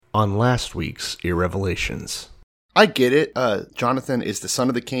on last week's Irrevelations. I get it. Jonathan is the son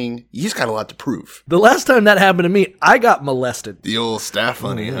of the king. He's got a lot to prove. The last time that happened to me, I got molested. The old staff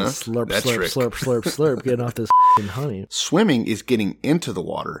honey, huh? Slurp, That slurp, trick. slurp, slurp, slurp, getting off this honey. Swimming is getting into the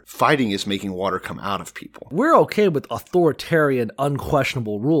water. Fighting is making water come out of people. We're okay with authoritarian,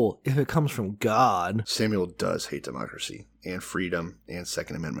 unquestionable rule if it comes from God. Samuel does hate democracy and freedom and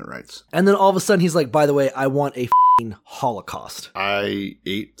Second Amendment rights. And then all of a sudden he's like, by the way, I want a Holocaust. I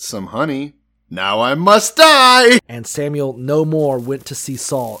ate some honey. Now I must die! And Samuel no more went to see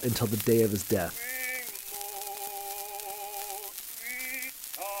Saul until the day of his death.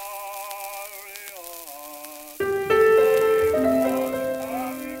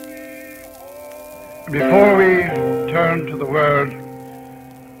 Before we turn to the word,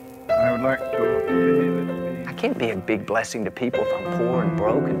 I would like to say this. I can't be a big blessing to people if I'm poor and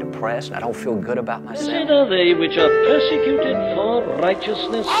broke and depressed and I don't feel good about myself. Blessed are they which are persecuted for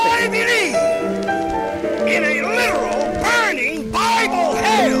righteousness' I sake. believe in a literal, burning Bible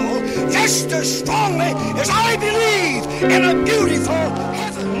hell just as strongly as I believe in a beautiful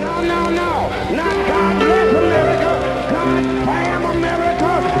heaven. No, no, no. Not God bless America. God damn America.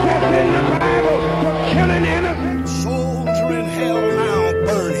 That's in the Bible for killing innocent souls are in hell now,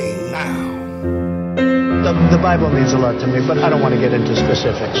 burning now. The Bible means a lot to me, but I don't want to get into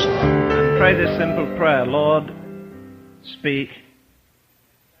specifics. Pray this simple prayer. Lord, speak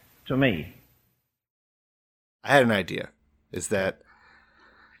to me. I had an idea. Is that,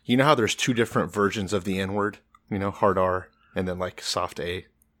 you know how there's two different versions of the N-word? You know, hard R and then like soft A.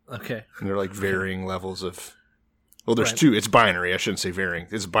 Okay. And they're like varying levels of, well, there's Right. two. It's binary. I shouldn't say varying.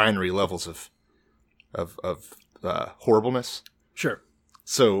 It's binary levels of horribleness. Sure.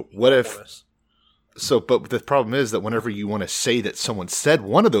 So what if, but the problem is that whenever you want to say that someone said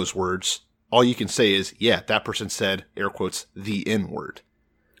one of those words, all you can say is, yeah, that person said, air quotes, the N-word.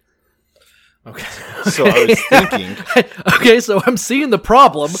 Okay. So I was thinking. Okay, so I'm seeing the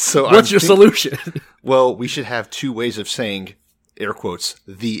problem. So what's I'm your solution? Well, we should have two ways of saying, air quotes,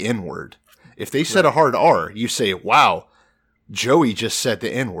 the N-word. If they said a hard R, you say, wow, Joey just said the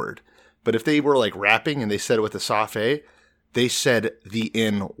N-word. But if they were like rapping and they said it with a soft A, they said the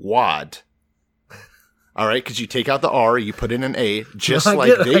N-wad. All right, because you take out the R, you put in an A, just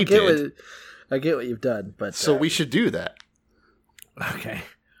like they did. I get what you've done, but So we should do that. okay.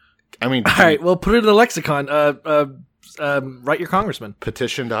 I mean, All right, well, put it in the lexicon. Write your congressman.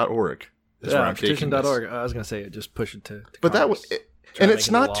 petition.org is where I'm taking this. petition.org. I was going to say just push it to But that Congress. was, Try and to it's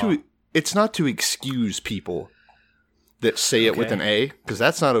make it a not law. it's not to excuse people that say it with Okay. an A, because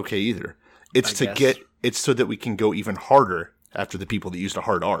that's not okay either. It's I to guess. it's so that we can go even harder after the people that used a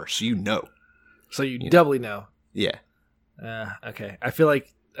hard R, so you know. So you doubly know. Yeah. Okay. I feel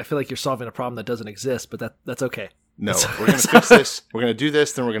like you're solving a problem that doesn't exist, but that's okay. No, we're going to fix this. We're going to do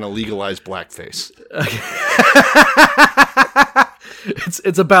this, then we're going to legalize blackface.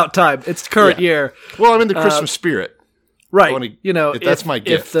 It's about time. It's current Yeah. year. Well, I'm in the Christmas spirit. Right. wanna- you know, that's my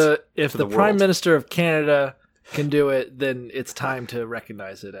gift If to the the Prime world. Minister of Canada can do it, then it's time to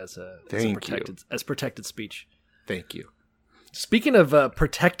recognize it as a Thank you. protected speech. Thank you. Speaking of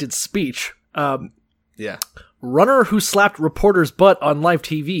protected speech, Yeah. runner who slapped reporter's butt on live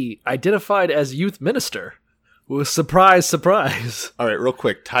TV identified as youth minister. Was surprise, surprise. All right, real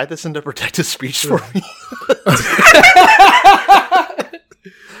quick, tie this into protected speech for me.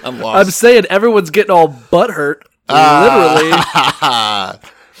 I'm lost. I'm saying everyone's getting all butthurt. Literally.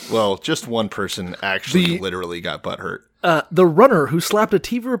 Well, just one person actually literally got butt hurt. The runner who slapped a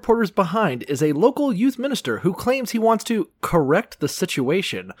TV reporter's behind is a local youth minister who claims he wants to correct the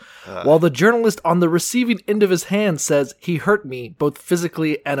situation, while the journalist on the receiving end of his hand says he hurt me both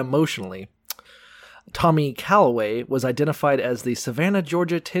physically and emotionally. Tommy Calloway was identified as the Savannah,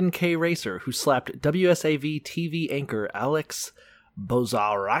 Georgia 10K racer who slapped WSAV TV anchor Alex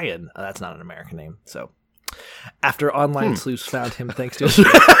Bozarian. That's not an American name, so... After online sleuths found him thanks to...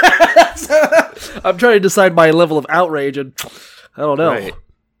 I'm trying to decide my level of outrage, and I don't know.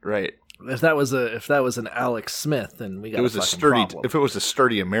 Right. If that was an Alex Smith, then we got It was a a fucking sturdy. problem. If it was a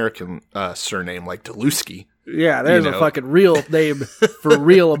sturdy American surname like Delusky, Yeah, there's you know. a fucking real name for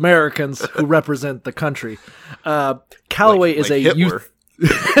real Americans who represent the country. Calloway is like a Hitler.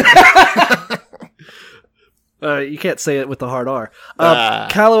 youth. You can't say it with the hard R.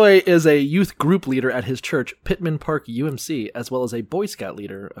 Calloway is a youth group leader at his church, Pittman Park UMC, as well as a Boy Scout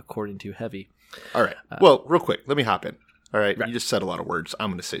leader, according to Heavy. All right. Well, real quick, let me hop in. All right. You just said a lot of words. I'm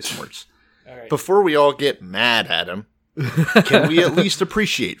going to say some words. All right. Before we all get mad at him, can we at least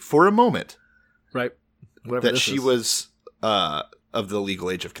appreciate for a moment Right. that she was of the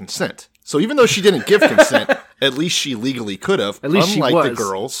legal age of consent? So even though she didn't give consent, At least she legally could have. At least unlike she was. the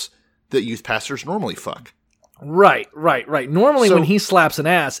girls that youth pastors normally fuck. Right. Normally So- when he slaps an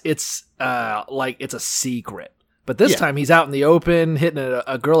ass, it's like it's a secret. But this Yeah. time he's out in the open, hitting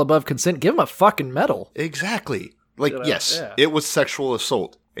a girl above consent. Give him a fucking medal. Exactly. Like, yes, yeah. it was sexual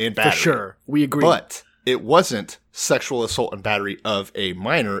assault and For battery. sure. We agree. But it wasn't sexual assault and battery of a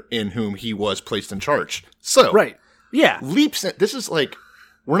minor in whom he was placed in charge. So, right. Yeah. leaps. This is like,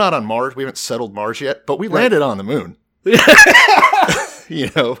 we're not on Mars. We haven't settled Mars yet, but we landed on the moon. You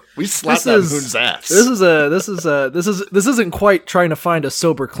know, we slapped that moon's ass. This isn't quite trying to find a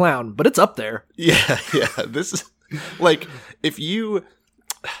sober clown, but it's up there. Yeah. This is like, if you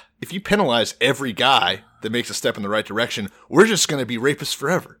penalize every guy that makes a step in the right direction, we're just going to be rapists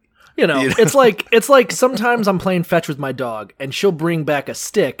forever. You know, it's like sometimes I'm playing fetch with my dog and she'll bring back a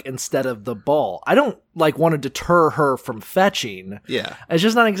stick instead of the ball. I don't like want to deter her from fetching. Yeah. It's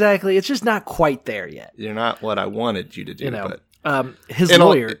just not quite there yet. You're not what I wanted you to do, You know, but his And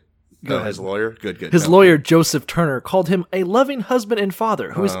lawyer, his lawyer? Good. his No. lawyer, Joseph Turner, called him a loving husband and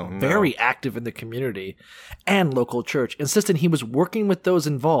father who is Oh, no. very active in the community and local church, insisting he was working with those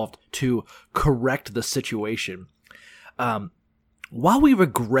involved to correct the situation. While we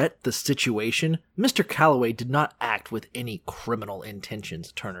regret the situation, Mr. Calloway did not act with any criminal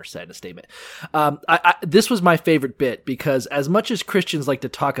intentions, Turner said in a statement. This was my favorite bit because as much as Christians like to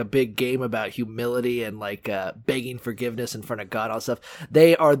talk a big game about humility and like begging forgiveness in front of God and all that stuff,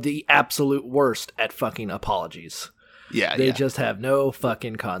 they are the absolute worst at fucking apologies. Yeah, They yeah. just have no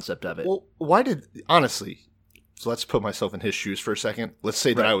fucking concept of it. Well, honestly, so let's put myself in his shoes for a second. Let's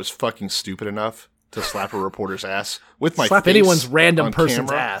say that I was fucking stupid enough to slap a reporter's ass with my Slap face anyone's random on person's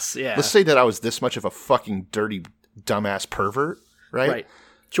camera. ass, yeah. Let's say that I was this much of a fucking dirty, dumbass pervert, right? Right.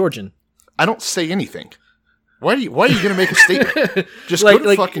 Georgian. I don't say anything. Why are you going to make a statement? Just Like- go to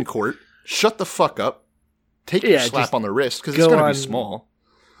like- fucking court, shut the fuck up, take your Yeah, slap just on the wrist, because go it's going to on- be small.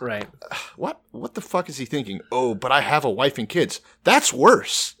 Right. What the fuck is he thinking? Oh, but I have a wife and kids. That's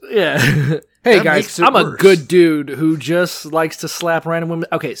worse. Yeah. Hey That guys, makes it I'm a worse. good dude who just likes to slap random women.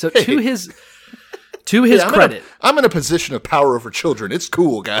 Okay, so to his Yeah, credit, I'm in a position of power over children. It's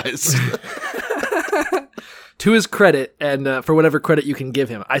cool, guys. to his credit, and for whatever credit you can give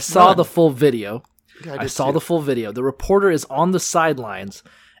him, I saw None. the full video. Yeah, I did saw too. the full video. The reporter is on the sidelines,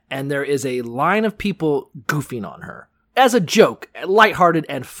 and there is a line of people goofing on her as a joke, lighthearted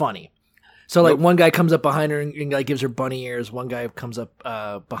and funny. So like one guy comes up behind her and like gives her bunny ears. One guy comes up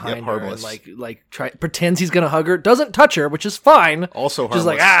behind her and harmless. pretends he's gonna hug her. Doesn't touch her, which is fine. Also Just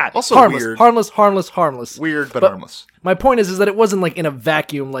like harmless. Also harmless, weird. harmless. Weird, but harmless. My point is that it wasn't like in a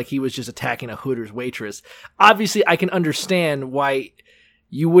vacuum, like he was just attacking a Hooters waitress. Obviously, I can understand why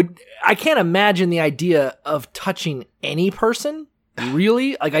you would. I can't imagine the idea of touching any person.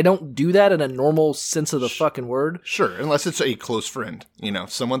 Really? Like, I don't do that in a normal sense of the fucking word. Sure, unless it's a close friend. You know,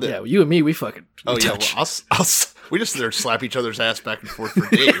 someone that... Yeah, you and me, we fucking. Oh, yeah, touch. well, we just there slap each other's ass back and forth for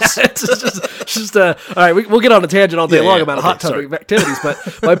days. it's just all right, we'll get on a tangent all day Yeah, long yeah, about okay, hot topic sorry. activities,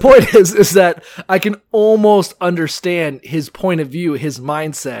 but my point is that I can almost understand his point of view, his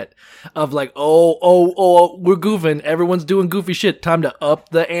mindset of like, oh, we're goofing, everyone's doing goofy shit, time to up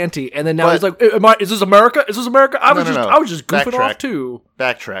the ante, and then now he's But- like, is this America? Is this America? I was No. just goofing Backtrack. off too.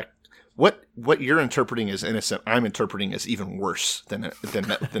 Backtrack. What you're interpreting as innocent, I'm interpreting as even worse than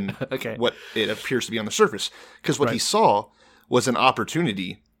Okay. what it appears to be on the surface. Because what he saw was an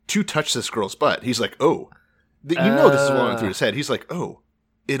opportunity to touch this girl's butt. He's like, oh, this is going through his head. He's like, oh,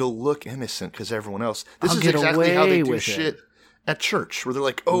 it'll look innocent because everyone else. This I'll is get exactly how they away do with shit it. at church, where they're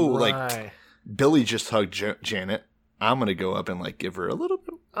like, oh, like Right. Billy just hugged Janet. I'm gonna go up and like give her a little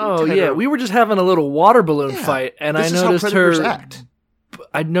bit. Oh tighter- yeah, we were just having a little water balloon Yeah. fight, and This I is how noticed predators her. act.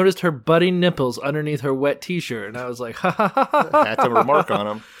 I noticed her budding nipples underneath her wet T-shirt, and I was like, ha ha ha ha. Had to remark on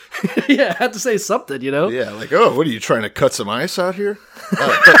him. Yeah, I had to say something, you know? Yeah, like, oh, what are you trying to cut some ice out here?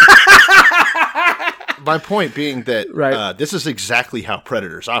 My point being that Right. this is exactly how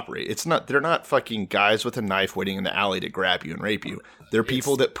predators operate. They're not fucking guys with a knife waiting in the alley to grab you and rape you. They're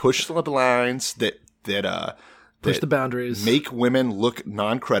people that push the lines, that Push the boundaries. make women look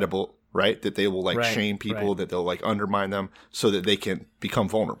non-credible, right? That they will like Right, shame people, right. that they'll like undermine them so that they can become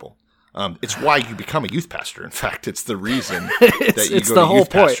vulnerable. It's why you become a youth pastor. In fact, it's the reason that you it's go the to whole youth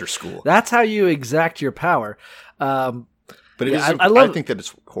point. pastor school. That's how you exact your power. But it Yeah, is. I I think that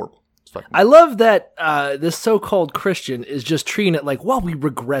it's horrible. It's fucking I love that this so-called Christian is just treating it like, well, we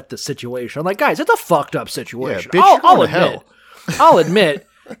regret the situation. I'm like, guys, it's a fucked up situation. bitch, you're going to hell. I'll admit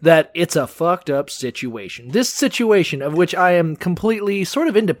that it's a fucked up situation. This situation of which I am completely sort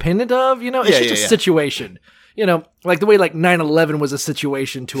of independent of, it's Yeah, just yeah, a yeah. situation. you know, like the way like 9/11 was a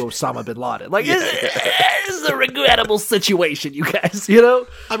situation to Osama bin Laden. Like, this is a regrettable situation, you guys, you know?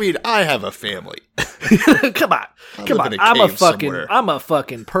 I mean, I have a family. Come on. live in a I'm cave a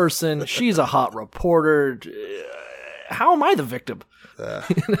fucking person. She's a hot reporter. How am I the victim?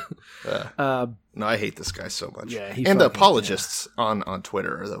 No, I hate this guy so much. Yeah, and the apologists on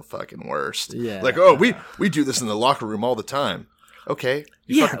Twitter are the fucking worst. Yeah. Like, oh, we do this in the locker room all the time. Okay.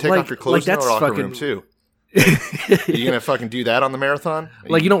 You fucking take off your clothes in the locker room too. You gonna fucking do that on the marathon?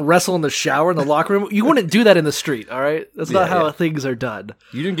 Like, you don't wrestle in the shower in the locker room? You wouldn't do that in the street, all right? That's not how things are done.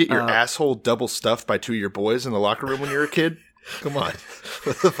 You didn't get your asshole double stuffed by two of your boys in the locker room when you were a kid? Come on.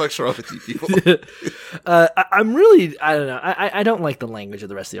 What the fuck's wrong with you people? I'm really, I don't know. I don't like the language of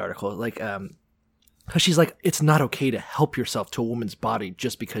the rest of the article. Like, because she's like, it's not okay to help yourself to a woman's body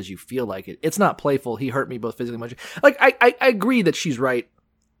just because you feel like it. It's not playful. He hurt me both physically and emotionally. Like, I agree that she's right.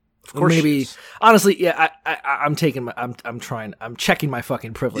 Of course, maybe honestly, yeah. I'm checking my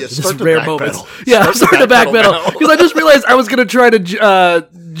fucking privilege. Yeah, in start this to rare backpedal. moments. Yeah, I'm starting to backpedal now. because I just realized I was gonna try to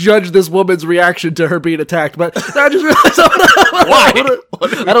judge this woman's reaction to her being attacked, but I just realized why.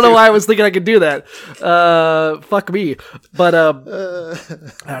 I don't know why I was thinking I could do that. Fuck me. But I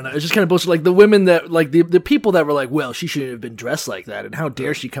don't know. It's just kind of bullshit. Like the women that, like the people that were like, well, she shouldn't have been dressed like that, and how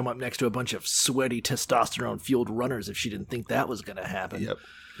dare she come up next to a bunch of sweaty testosterone fueled runners if she didn't think that was gonna happen. Yep.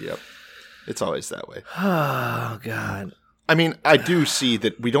 It's always that way. Oh, God. I mean, I do see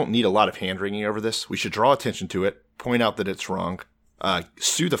that we don't need a lot of hand-wringing over this. We should draw attention to it, point out that it's wrong,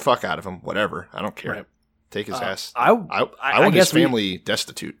 sue the fuck out of him, whatever. I don't care. Right. Take his ass. I want his family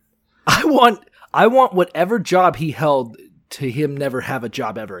destitute. I want whatever job he held to him never have a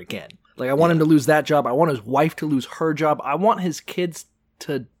job ever again. Like, I want him to lose that job. I want his wife to lose her job. I want his kids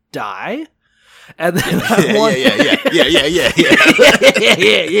to die. And then yeah.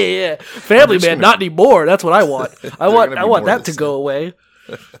 Family man, not anymore. That's what I want. I want that to go away.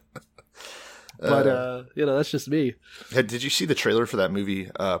 But that's just me. Did you see the trailer for that movie,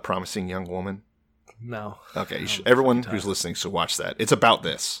 Promising Young Woman? No. Okay, everyone who's listening should watch that. It's about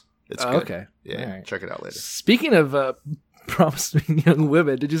this. It's good. Okay. Yeah, right. Check it out later. Speaking of promising young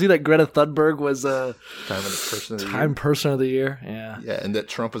women, did you see that Greta Thunberg was Time Person of the Year? Yeah. Yeah, and that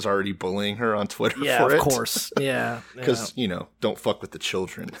Trump was already bullying her on Twitter for it. Yeah, of course. Yeah. Because, don't fuck with the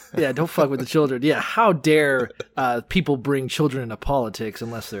children. Yeah, don't fuck with the children. Yeah, how dare people bring children into politics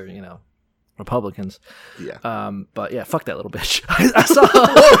unless they're, Republicans. Yeah. But yeah, fuck that little bitch. I saw.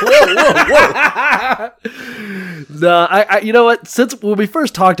 Whoa. No, you know what? Since when we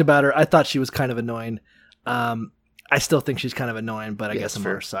first talked about her, I thought she was kind of annoying. I still think she's kind of annoying, but I guess I'm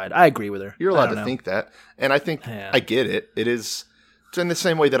on her side. I agree with her. You're allowed to think that, and I think I get it. It is it's in the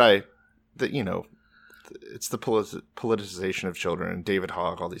same way that it's the politicization of children and David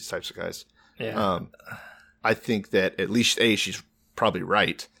Hogg, all these types of guys. Yeah. I think that at least she's probably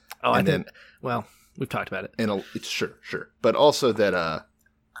right. Oh, well, we've talked about it. And it's sure, but also that,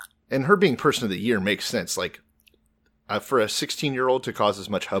 and her being Person of the Year makes sense. Like, for a 16-year-old to cause as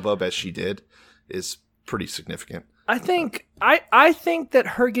much hubbub as she did is pretty significant. I think that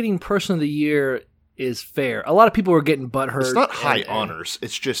her getting Person of the Year is fair. A lot of people were getting butthurt. It's not high honors.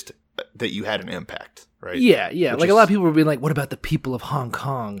 It's just that you had an impact, right? Yeah. Like a lot of people were being like, "What about the people of Hong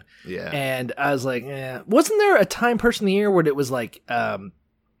Kong?" Yeah. And I was like, wasn't there a Time Person of the Year where it was like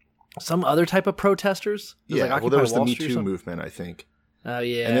some other type of protesters? Yeah. There was the Me Too movement, I think. Oh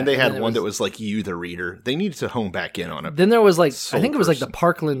yeah. And then they had one that was like You the Reader. They needed to hone back in on it. Then there was like I think it was like the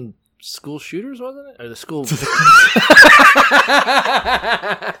Parkland school shooters, wasn't it? Or the school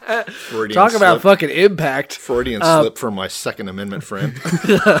Talk about slip. fucking impact. Freudian slip from my Second Amendment friend.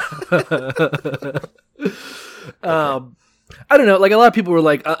 I don't know. Like a lot of people were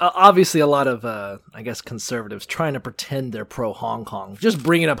like, obviously a lot of, I guess, conservatives trying to pretend they're pro Hong Kong, just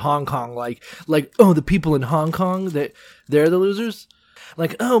bringing up Hong Kong, like, oh, the people in Hong Kong, they're the losers.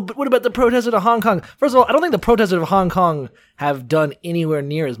 Like, oh, but what about the protesters of Hong Kong? First of all, I don't think the protesters of Hong Kong have done anywhere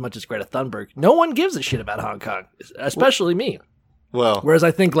near as much as Greta Thunberg. No one gives a shit about Hong Kong, especially me. Well, whereas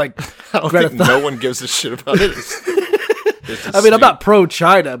I think like no one gives a shit about it. I mean, I'm not pro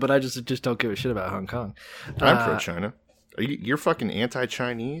China, but I just don't give a shit about Hong Kong. I'm pro China. You're fucking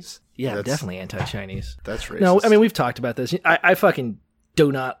anti-Chinese? Yeah, I'm definitely anti-Chinese. That's racist. No, I mean, we've talked about this. I fucking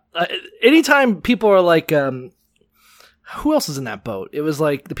do not. Anytime people are like, who else is in that boat? It was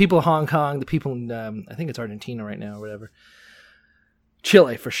like the people of Hong Kong, the people in, I think it's Argentina right now or whatever.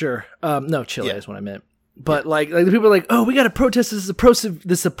 Chile, for sure. No, Chile is what I meant. But like the people are like, oh, we got to protest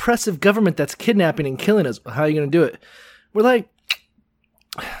this oppressive government that's kidnapping and killing us. How are you going to do it? We're like,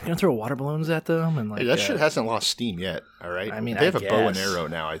 gonna throw water balloons at them and like Hey, that shit hasn't lost steam yet. All right. I mean, they have I a bow and guess. arrow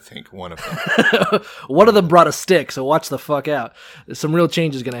now. I think one of them. One of them brought a stick, so watch the fuck out. Some real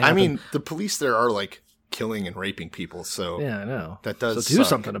change is gonna happen. I mean, the police there are like killing and raping people. So yeah, I know. that does So do suck.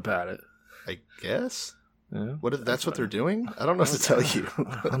 something about it. I guess. Yeah. That's what they're doing? I don't know what to tell you.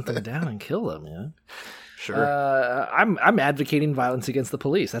 Hunt them down and kill them. Yeah. Sure. I'm advocating violence against the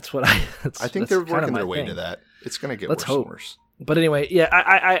police. That's what I. I think they're working their way to that. It's going to get Let's worse hope. and worse. But anyway, yeah,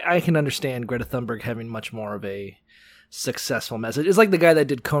 I can understand Greta Thunberg having much more of a successful message. It's like the guy that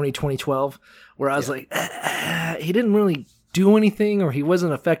did Coney 2012, where I was like, he didn't really do anything, or he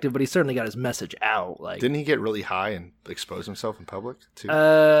wasn't effective, but he certainly got his message out. Like, Didn't he get really high and expose himself in public too?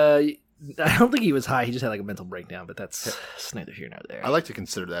 I don't think he was high. He just had like a mental breakdown, but that's neither here nor there. I like to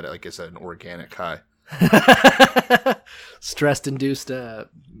consider that like as an organic high. Stress-induced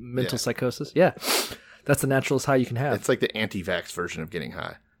mental psychosis. Yeah, that's the naturalest high you can have. It's like the anti-vax version of getting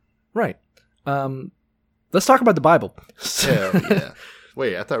high. Right. Let's talk about the Bible. Hell yeah.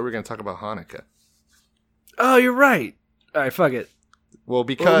 Wait, I thought we were going to talk about Hanukkah. Oh, you're right. All right, fuck it. Well,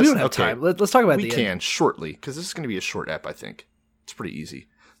 because we don't have time. Let's talk about we the can end. shortly, because this is going to be a short ep. I think it's pretty easy.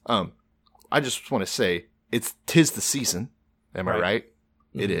 I just want to say tis the season. Am I right?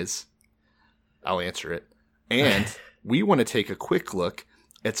 Mm-hmm. It is. I'll answer it. And we want to take a quick look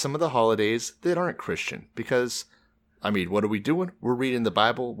at some of the holidays that aren't Christian, because I mean, what are we doing? We're reading the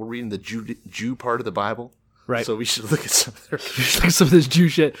Bible. We're reading the Jew part of the Bible. Right. So we should look at some of their Some of this Jew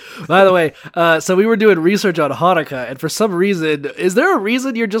shit. By the way, so we were doing research on Hanukkah, and for some reason, is there a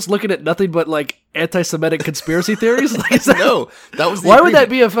reason you're just looking at nothing but like anti-Semitic conspiracy theories? Like, is that, No, that was the why would that agreement.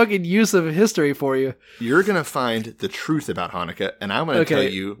 be a fucking use of history for you? You're going to find the truth about Hanukkah, and I'm going to tell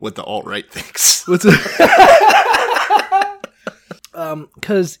you what the alt-right thinks. What's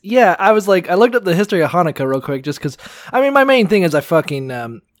Cause yeah, I was like, I looked up the history of Hanukkah real quick, just cause, I mean, my main thing is I fucking,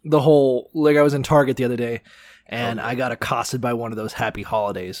 the whole, like I was in Target the other day, and I got accosted by one of those happy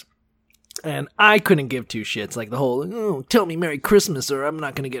holidays. And I couldn't give two shits, like the whole, oh, tell me Merry Christmas or I'm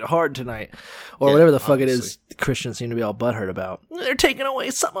not going to get hard tonight. Or Yeah, whatever the fuck obviously. it is Christians seem to be all butthurt about. They're taking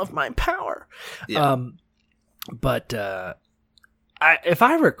away some of my power. Yeah. But if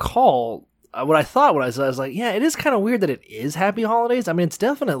I recall, what I thought when I was like, yeah, it is kind of weird that it is Happy Holidays. I mean, it's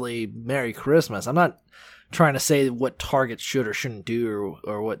definitely Merry Christmas. I'm not trying to say what Target should or shouldn't do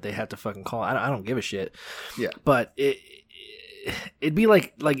or what they have to fucking call. I don't give a shit. Yeah. But it'd be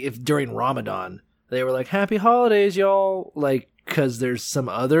like if during Ramadan they were like, Happy Holidays, y'all, like, because there's some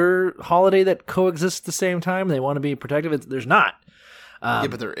other holiday that coexists at the same time. They want to be protective. There's not. Yeah,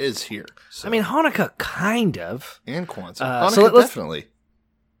 but there is here. So. I mean, Hanukkah kind of. And Kwanzaa. so Hanukkah, let's- definitely.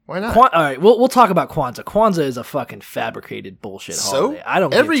 Why not? All right, we'll talk about Kwanzaa. Kwanzaa is a fucking fabricated bullshit holiday. I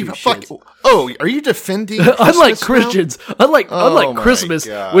don't every give two fuck. shits. Oh, are you defending? Unlike Christmas now? Christians, unlike my Christmas,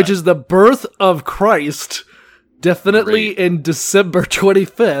 God. which is the birth of Christ, definitely Great. in December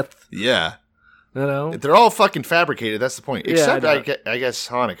 25th. Yeah, You know, they're all fucking fabricated. That's the point. Yeah, Except I know. I guess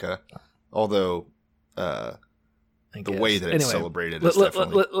Hanukkah, although the way that it's celebrated is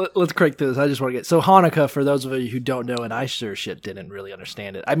definitely. Let's crank through this. I just want to get so Hanukkah. For those of you who don't know, and I sure shit didn't really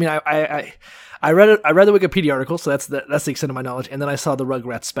understand it. I mean, I read it. I read the Wikipedia article, so that's the extent of my knowledge. And then I saw the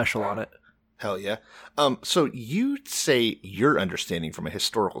Rugrats special on it. Hell yeah. So you say your understanding from a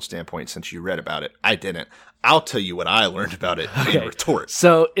historical standpoint since you read about it. I didn't. I'll tell you what I learned about it in retort.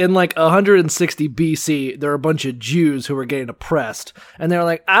 So in like 160 BC, there were a bunch of Jews who were getting oppressed, and they were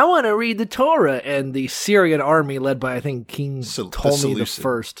like, "I want to read the Torah." And the Syrian army, led by I think King Ptolemy the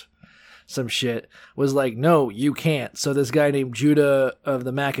First, some shit, was like, "No, you can't." So this guy named Judah of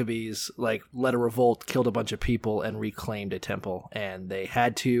the Maccabees like led a revolt, killed a bunch of people, and reclaimed a temple. And they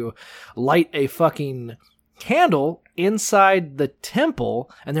had to light a fucking candle inside the temple,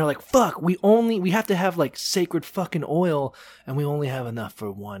 and they're like, fuck, we have to have like sacred fucking oil, and we only have enough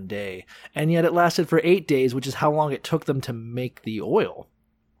for one day. And yet it lasted for 8 days, which is how long it took them to make the oil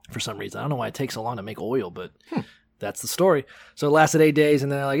for some reason. I don't know why it takes so long to make oil, but that's the story. So it lasted 8 days,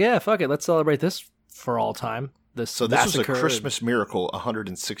 and then they're like, yeah, fuck it, let's celebrate this for all time. So this was a Christmas miracle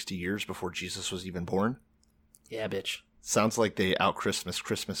 160 years before Jesus was even born? Yeah, bitch. Sounds like they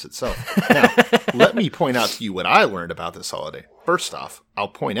out-Christmas itself. Now, let me point out to you what I learned about this holiday. First off, I'll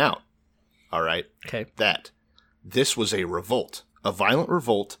point out, all right, that this was a revolt, a violent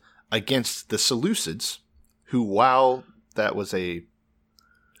revolt against the Seleucids, who, while that was a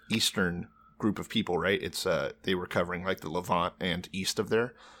Eastern group of people, right, it's they were covering like the Levant and east of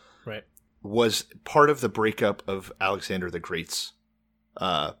there, right, was part of the breakup of Alexander the Great's,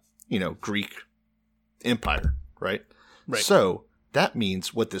 Greek empire, right? Right. So that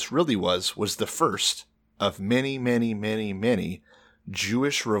means what this really was the first of many, many, many, many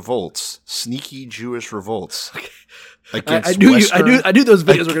Jewish revolts, sneaky Jewish revolts. I knew those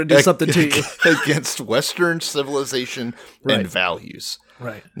videos were going to do something to you. Against Western civilization and values.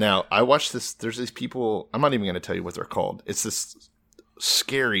 Right. Now, I watched this. There's these people. I'm not even going to tell you what they're called. It's this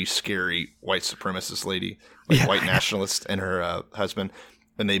scary, scary white supremacist lady, white nationalist, and her husband.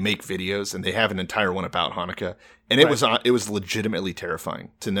 And they make videos, and they have an entire one about Hanukkah. And it was legitimately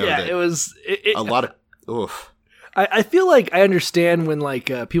terrifying to know that it was a lot of. Oof. I feel like I understand when like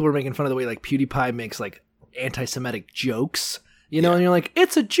people are making fun of the way like PewDiePie makes like anti-Semitic jokes, you know, and you're like,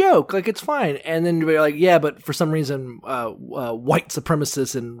 it's a joke, like it's fine. And then you're like, yeah, but for some reason, white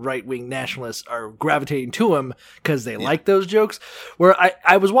supremacists and right-wing nationalists are gravitating to him because they like those jokes. Where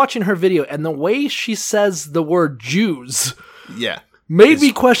I was watching her video, and the way she says the word Jews, made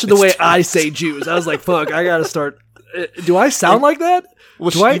me question the way I say Jews. I was like, fuck, I gotta start. Do I sound like that?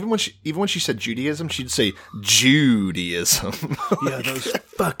 Well, even when she said Judaism, she'd say Judaism. Yeah, those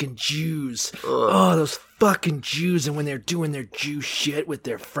fucking Jews. Oh, those fucking Jews. And when they're doing their Jew shit with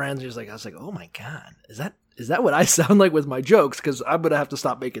their friends, I was like, oh my God, is that what I sound like with my jokes? Because I'm gonna have to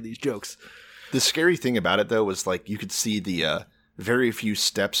stop making these jokes. The scary thing about it though was like you could see the very few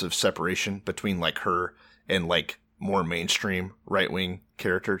steps of separation between like her and like more mainstream right wing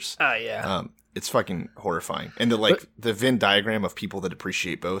characters. Oh yeah. It's fucking horrifying. And the Venn diagram of people that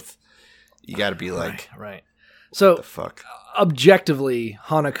appreciate both, you got to be like, right. So, what the fuck? Objectively,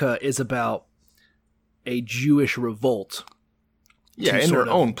 Hanukkah is about a Jewish revolt. Yeah, in their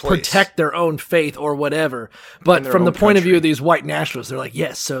own place. Protect their own faith or whatever. But from the point of view of these white nationalists, they're like,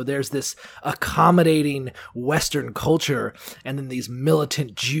 yes, so there's this accommodating Western culture, and then these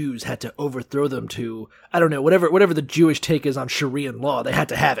militant Jews had to overthrow them to, I don't know, whatever the Jewish take is on Sharia law, they had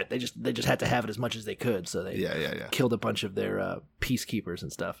to have it. They just had to have it as much as they could, so they killed a bunch of their peacekeepers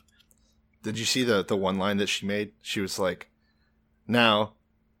and stuff. Did you see the one line that she made? She was like, now,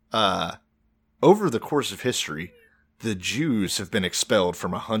 over the course of history, the Jews have been expelled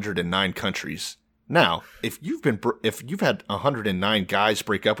from 109 countries. Now, if you've had 109 guys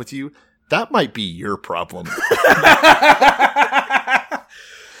break up with you, that might be your problem.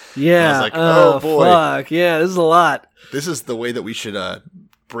 Yeah. I was like, oh boy. Fuck. Yeah, this is a lot. This is the way that we should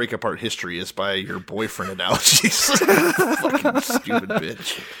break apart history, is by your boyfriend analogies. Fucking stupid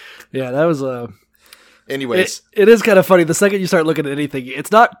bitch. Yeah, that was Anyways. It is kind of funny. The second you start looking at anything,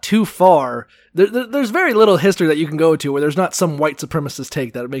 it's not too far. There's very little history that you can go to where there's not some white supremacist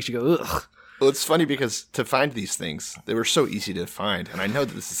take that makes you go, ugh. Well, it's funny because to find these things, they were so easy to find. And I know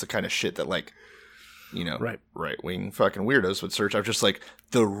that this is the kind of shit that, like, you know, right-wing fucking weirdos would search. I'm just like,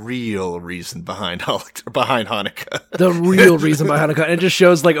 the real reason behind Hanukkah. The real reason behind Hanukkah. And it just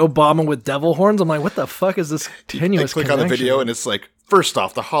shows, like, Obama with devil horns. I'm like, what the fuck is this tenuous I click connection? on the video and it's like, first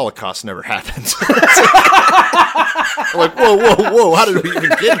off, the Holocaust never happened. I'm like, whoa, how did we even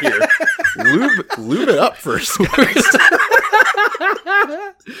get here? Lube it up first, guys.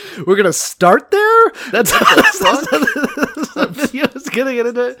 We're going to start there? That's how the video is going to get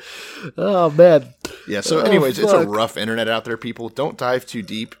into it. Oh, man. Yeah, so anyways, it's a rough internet out there, people. Don't dive too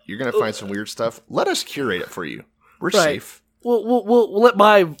deep. You're going to find some weird stuff. Let us curate it for you. We're safe. We'll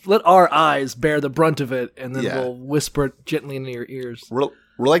let our eyes bear the brunt of it, and then we'll whisper it gently into your ears. We're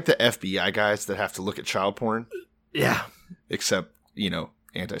like the FBI guys that have to look at child porn. Yeah. Except, you know,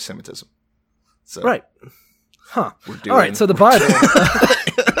 anti-Semitism. So, right. Huh. All right, so the Bible.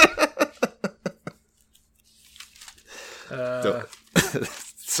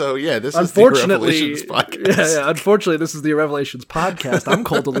 So, yeah, this is the Revelations podcast. Yeah, unfortunately, this is the Revelations podcast. I'm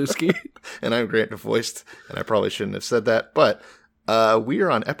Cole Delusky. And I'm Grant DeVoist, and I probably shouldn't have said that, but we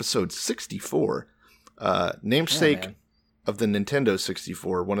are on episode 64, namesake of the Nintendo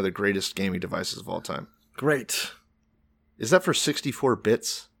 64, one of the greatest gaming devices of all time. Great. Is that for 64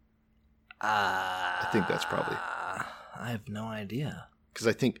 bits? I think that's probably. I have no idea. Because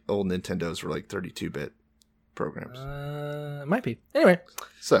I think old Nintendos were like 32-bit programs. It might be. Anyway.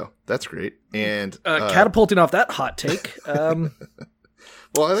 So, that's great. And catapulting off that hot take. Well,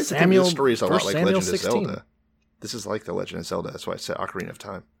 I like to think the story is a lot like Legend of Zelda. This is like the Legend of Zelda. That's why I said Ocarina of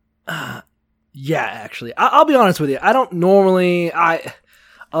Time. Yeah, actually. I'll be honest with you. I don't normally... A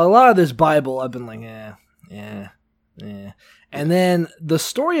lot of this Bible, I've been like, yeah. And then the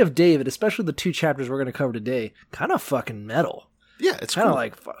story of David, especially the 2 chapters we're going to cover today, kind of fucking metal. Yeah, it's kind of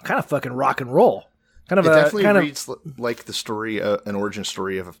kind of fucking rock and roll. It definitely reads like the story, an origin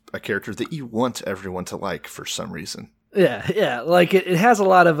story of a character that you want everyone to like for some reason. Yeah. Like it has a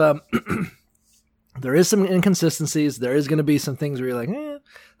lot of. There is some inconsistencies. There is going to be some things where you're like,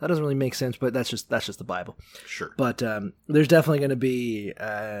 that doesn't really make sense, but that's just the Bible. Sure. But there's definitely going to be,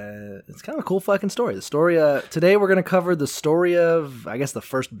 it's kind of a cool fucking story. The story, today we're going to cover the story of, I guess the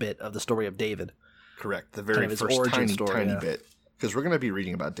first bit of the story of David. Correct. The very Kind of his first origin story, tiny yeah. bit. Because we're going to be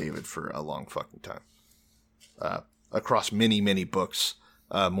reading about David for a long fucking time. Across many, many books,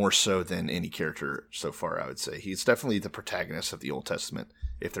 more so than any character so far, I would say. He's definitely the protagonist of the Old Testament,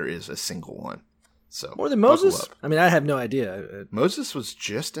 if there is a single one. So More than buckle Moses? up. I mean, I have no idea. Moses was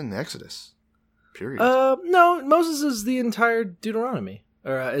just in Exodus. Period. No, Moses is the entire Deuteronomy.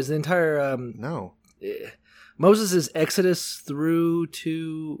 Or is the entire, No. Moses is Exodus through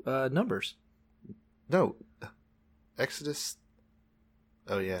to Numbers. No. Exodus.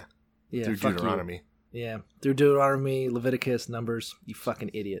 Oh, yeah. Yeah, Through fuck you. Deuteronomy. Yeah, through Deuteronomy, Leviticus, Numbers. You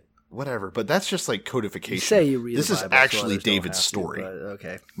fucking idiot. Whatever. But that's just like codification. You say you read This the is Bible, so actually others don't David's have to, story. but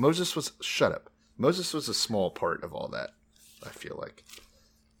okay. Moses was... Shut up. Moses was a small part of all that, I feel like.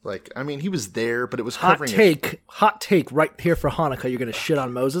 Like, I mean, he was there, but it was Hot covering... take right here for Hanukkah. You're going to shit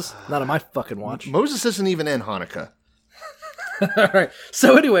on Moses? Not on my fucking watch. Moses isn't even in Hanukkah. All right.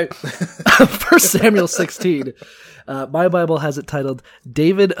 So anyway, 1 Samuel 16. My Bible has it titled,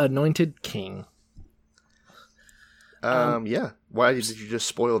 David Anointed King. Yeah. Why did you just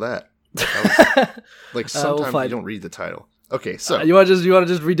spoil that? Like, sometimes you don't read the title. Okay, so... You want to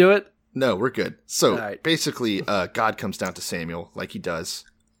just redo it? No, we're good. So, All right. basically, God comes down to Samuel, like he does.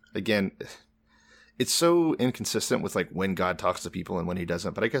 Again, it's so inconsistent with, like, when God talks to people and when he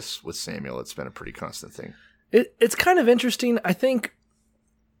doesn't, but I guess with Samuel, it's been a pretty constant thing. It's kind of interesting. I think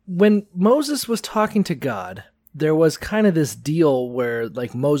when Moses was talking to God, there was kind of this deal where,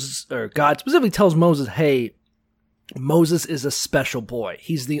 like, Moses, or God specifically tells Moses, hey, Moses is a special boy.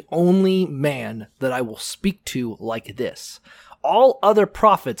 He's the only man that I will speak to like this. All other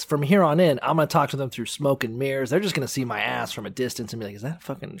prophets from here on in, I'm going to talk to them through smoke and mirrors. They're just going to see my ass from a distance and be like, is that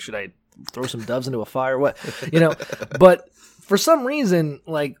fucking, should I throw some doves into a fire? What? You know, but for some reason,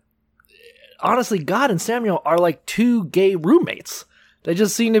 like, honestly, God and Samuel are like two gay roommates. They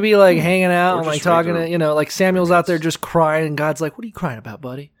just seem to be like hanging out Or and like just talking to, regular you know, like Samuel's roommates. out there just crying and God's like, what are you crying about,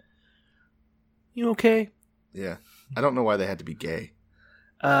 buddy? You okay? Yeah. I don't know why they had to be gay.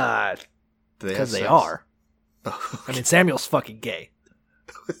 Do Because have they sex? are. Oh, I mean, Samuel's fucking gay.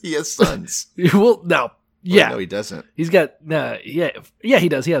 he has sons. Well, no. Yeah. No, he doesn't. He's got, yeah, he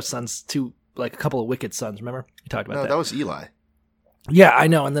does. He has sons too, like a couple of wicked sons, remember? You talked about No, that. that was Eli. Yeah, I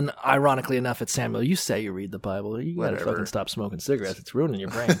know. And then, ironically enough, it's Samuel. You say you read the Bible. You gotta Whatever. fucking stop smoking cigarettes. It's ruining your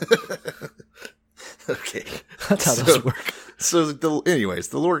brain. Okay. That's how those work. So, anyways,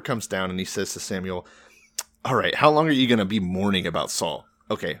 the Lord comes down and he says to Samuel, all right, how long are you going to be mourning about Saul?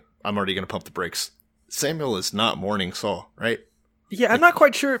 Okay, I'm already going to pump the brakes. Samuel is not mourning Saul, right? Yeah, I'm not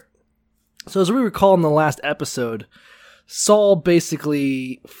quite sure. So as we recall in the last episode, Saul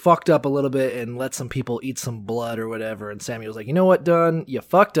basically fucked up a little bit and let some people eat some blood or whatever. And Samuel's like, you know what, Dunn? You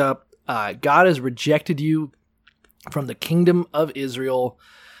fucked up. God has rejected you from the kingdom of Israel.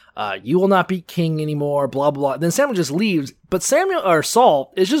 You will not be king anymore, blah, blah, blah. Then Samuel just leaves. But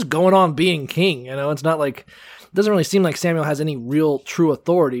Saul is just going on being king. You know, it's not like, it doesn't really seem like Samuel has any real true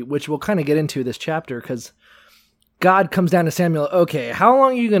authority, which we'll kind of get into this chapter because God comes down to Samuel. Okay, how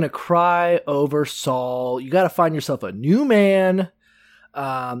long are you going to cry over Saul? You got to find yourself a new man.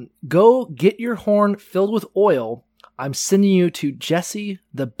 Go get your horn filled with oil. I'm sending you to Jesse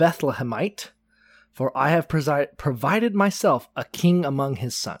the Bethlehemite, for I have provided myself a king among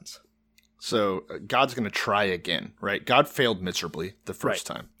his sons. So God's going to try again, right? God failed miserably the first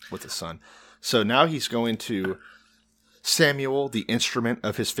time with his son. So now he's going to Samuel, the instrument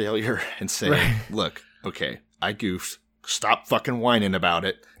of his failure, and say, look, okay, I goofed. Stop fucking whining about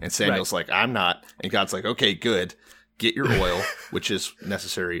it. And Samuel's like, I'm not. And God's like, okay, good. Get your oil, which is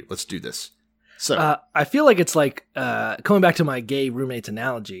necessary. Let's do this. So I feel like it's like, coming back to my gay roommates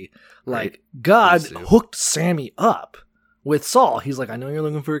analogy, like God hooked Sammy up with Saul. He's like, I know you're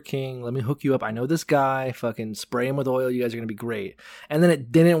looking for a king. Let me hook you up. I know this guy. Fucking spray him with oil. You guys are going to be great. And then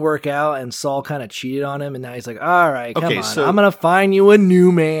it didn't work out and Saul kind of cheated on him. And now he's like, all right, come on. so- I'm going to find you a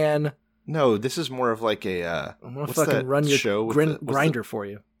new man. no, this is more of like a I'm going to what's fucking that run your show with the- what's the- grinder for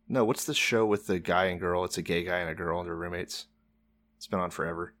you. No, what's the show with the guy and girl? It's a gay guy and a girl and they're roommates. It's been on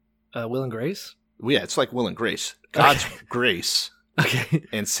forever. Will and Grace? Well, yeah, it's like Will and Grace. God's Grace Okay.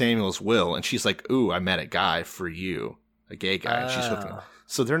 and Samuel's Will. And she's like, ooh, I met a guy for you. A gay guy. And she's hooking him.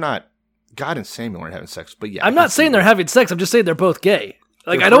 So they're not, God and Samuel aren't having sex. But yeah. I'm not saying they're having sex. I'm just saying they're both gay.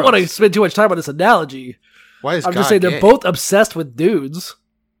 Like, They're I don't want to gross. spend too much time on this analogy. Why is I'm God just saying gay? they're both obsessed with dudes.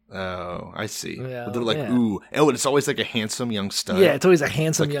 Oh, I see. Yeah, But they're like, yeah. ooh. Oh, and it's always like a handsome young stud. Yeah, it's always a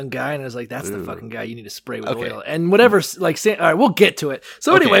handsome young guy, and it's like, that's the fucking guy you need to spray with oil. And whatever, like, all right, we'll get to it.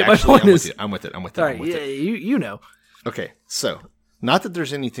 So Okay, anyway, actually, my point is... I'm with it. All right, yeah, you know. Okay, so, not that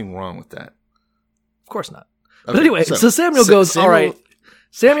there's anything wrong with that. Of course not. Okay, But anyway, so Samuel goes, all right.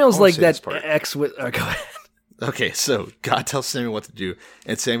 Samuel's like that ex with... go ahead. Okay, so God tells Samuel what to do,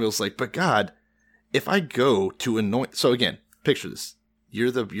 and Samuel's like, but God, if I go to anoint... So again, picture this. You're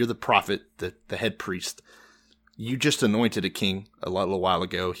the prophet, the head priest. You just anointed a king a little while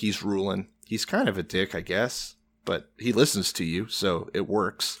ago. He's ruling. He's kind of a dick, I guess, but he listens to you, so it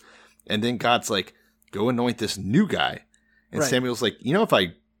works. And then God's like, go anoint this new guy. And Samuel's like, if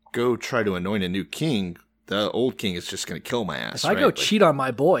I go try to anoint a new king, the old king is just going to kill my ass. If I go cheat on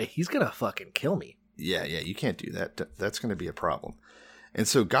my boy, he's going to fucking kill me. Yeah, you can't do that. That's going to be a problem. And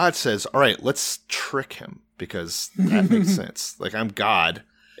so God says, all right, let's trick him, because that makes sense. Like, I'm God,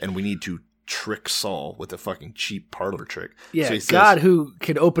 and we need to trick Saul with a fucking cheap parlor trick. Yeah, so he God says, who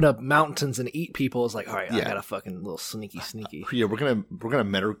can open up mountains and eat people is like, all right, I got a fucking little sneaky. Yeah, we're gonna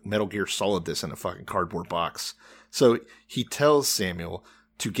Metal Gear Solid this in a fucking cardboard box. So he tells Samuel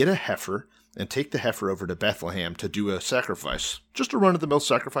to get a heifer and take the heifer over to Bethlehem to do a sacrifice. Just a run-of-the-mill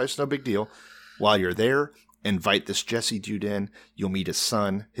sacrifice, no big deal. While you're there, invite this Jesse dude in. You'll meet his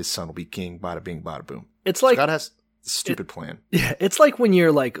son. His son will be king. Bada bing, bada boom. It's like God has a stupid plan. Yeah, it's like when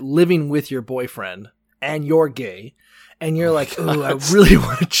you're like living with your boyfriend and you're gay, and you're like, "Oh, I really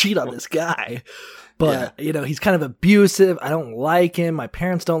want to cheat on this guy," but he's kind of abusive. I don't like him. My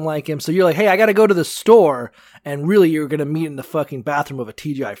parents don't like him. So you're like, "Hey, I got to go to the store," and really, you're gonna meet in the fucking bathroom of a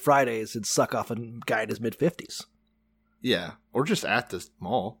TGI Fridays and suck off a guy in his mid-50s. Yeah, or just at the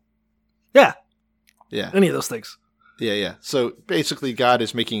mall. Yeah. Yeah. Any of those things. Yeah. So basically, God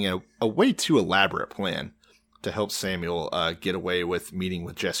is making a way too elaborate plan to help Samuel get away with meeting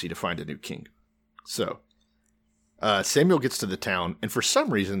with Jesse to find a new king. So Samuel gets to the town, and for some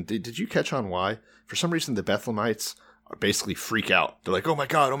reason, did you catch on why? For some reason, the Bethlehemites are basically freak out. They're like, oh my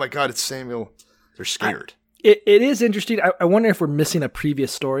God, it's Samuel. They're scared. It is interesting. I wonder if we're missing a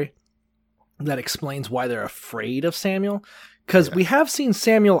previous story that explains why they're afraid of Samuel. Because we have seen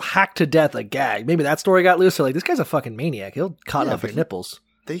Samuel hack to death a gag. Maybe that story got loose. They're like, this guy's a fucking maniac. He'll cut off your nipples.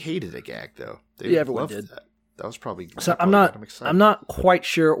 They hated a gag, though. Everyone did. That was probably... So I'm not quite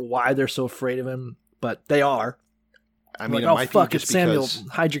sure why they're so afraid of him, but they are. I mean, like, fuck, it's Samuel.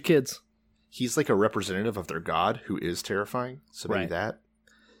 Hide your kids. He's like a representative of their God who is terrifying. So maybe that.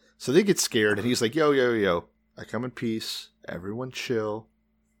 So they get scared, and he's like, yo, I come in peace. Everyone chill.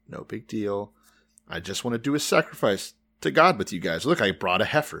 No big deal. I just want to do a sacrifice to God with you guys. Look, I brought a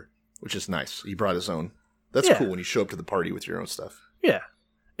heifer, which is nice. He brought his own. That's cool when you show up to the party with your own stuff. Yeah.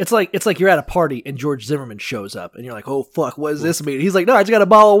 It's like you're at a party and George Zimmerman shows up and you're like, oh fuck, what does this mean? He's like, no, I just got a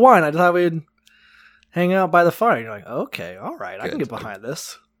bottle of wine. I just thought we'd hang out by the fire. And you're like, okay, all right, I can get behind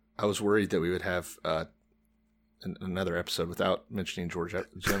this. I was worried that we would have another episode without mentioning George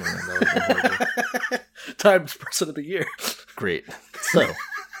Zimmerman. That would have been horrible. Times person of the year. Great. So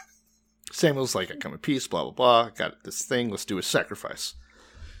Samuel's like, I come in peace, blah, blah, blah. Got this thing. Let's do a sacrifice.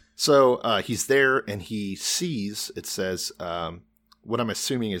 So he's there and he sees, it says, what I'm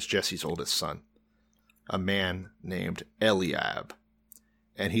assuming is Jesse's oldest son, a man named Eliab.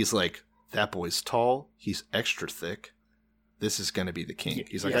 And he's like, that boy's tall. He's extra thick. This is going to be the king.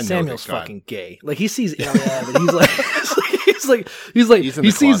 He's like, I know Samuel's that God. fucking gay. Like, he sees Eliab and he's like, he's in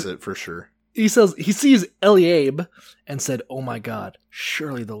the closet for sure. He sees Eliab and said, oh my God,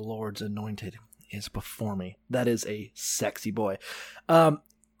 surely the Lord's anointed is before me. That is a sexy boy.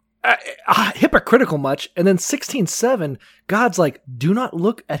 Hypocritical much. And then 16:7, God's like, do not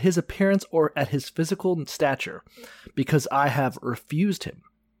look at his appearance or at his physical stature, because I have refused him.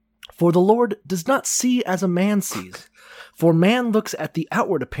 For the Lord does not see as a man sees. For man looks at the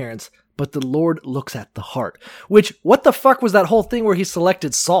outward appearance, but the Lord looks at the heart. Which, what the fuck was that whole thing where he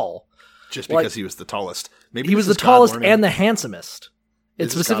selected Saul? Just because he was the tallest. Maybe he was the tallest and the handsomest.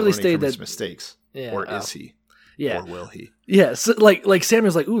 It specifically stated that mistakes. Yeah, or is he? Yeah. Or will he? Yeah. So like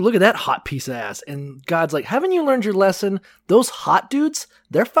Samuel's like, ooh, look at that hot piece of ass. And God's like, haven't you learned your lesson? Those hot dudes,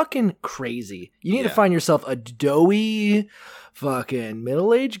 they're fucking crazy. You need to find yourself a doughy, fucking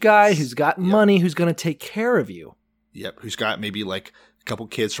middle-aged guy who's got money, who's going to take care of you. Yep. Who's got maybe like a couple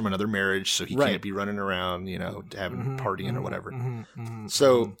kids from another marriage, so he can't be running around, having partying or whatever.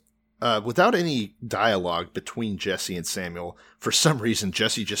 So without any dialogue between Jesse and Samuel, for some reason,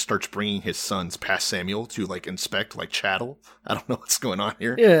 Jesse just starts bringing his sons past Samuel to like inspect, like chattel. I don't know what's going on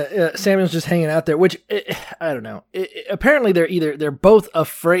here. Yeah. Samuel's just hanging out there, which I don't know. Apparently, they're both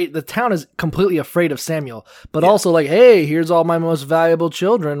afraid. The town is completely afraid of Samuel, but also like, hey, here's all my most valuable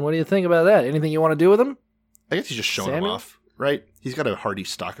children. What do you think about that? Anything you want to do with them? I guess he's just showing them off, right? He's got a hearty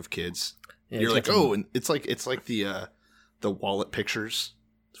stock of kids. Yeah, you're like, oh, and it's like the wallet pictures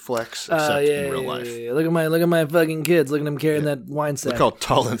flex, except in real life. Yeah. Look at my fucking kids. Look at them carrying that wine sack. Look how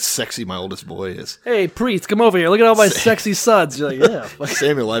tall and sexy my oldest boy is. Hey, priest, come over here. Look at all my sexy sons. You're like, yeah.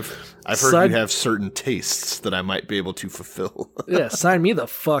 Samuel, I've heard you have certain tastes that I might be able to fulfill. Yeah, sign me the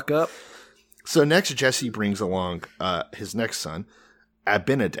fuck up. So next, Jesse brings along his next son,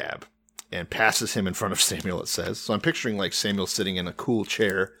 Abinadab, and passes him in front of Samuel, it says. So I'm picturing like Samuel sitting in a cool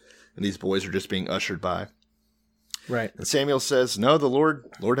chair, and these boys are just being ushered by. Right. And Samuel says, no, the Lord,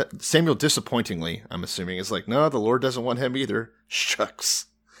 Samuel disappointingly, I'm assuming, is like, no, the Lord doesn't want him either. Shucks.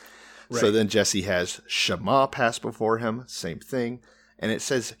 Right. So then Jesse has Shammah pass before him, same thing. And it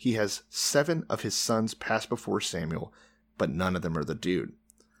says he has 7 of his sons pass before Samuel, but none of them are the dude.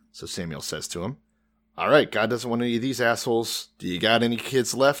 So Samuel says to him, all right, God doesn't want any of these assholes. Do you got any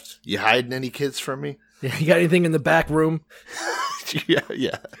kids left? You hiding any kids from me? Yeah, you got anything in the back room?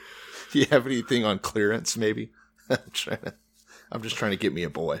 Yeah. Do you have anything on clearance, maybe? I'm just trying to get me a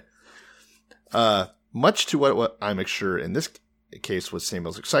boy. Much to what I'm sure in this case was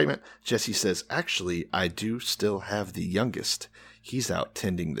Samuel's excitement, Jesse says, actually, I do still have the youngest. He's out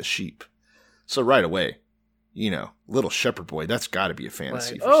tending the sheep. So right away, little shepherd boy, that's got to be a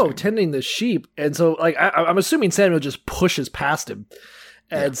fantasy. Like, Samuel. Tending the sheep. And so like I'm assuming Samuel just pushes past him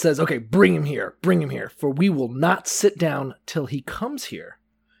and says, okay, bring him here, for we will not sit down till he comes here.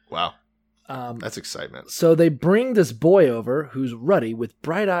 Wow. That's excitement. So they bring this boy over who's ruddy with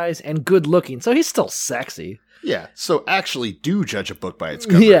bright eyes and good looking. So he's still sexy. Yeah. So actually do judge a book by its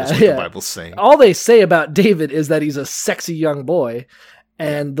cover is what the Bible's saying. All they say about David is that he's a sexy young boy.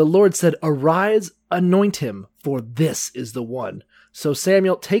 And the Lord said, arise, anoint him, for this is the one. So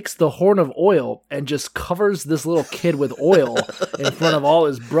Samuel takes the horn of oil and just covers this little kid with oil in front of all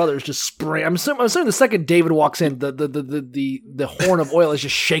his brothers, just spraying. I'm assuming the second David walks in, the horn of oil is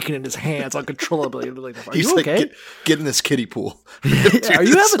just shaking in his hands uncontrollably. Like, are you okay? Get in this kiddie pool.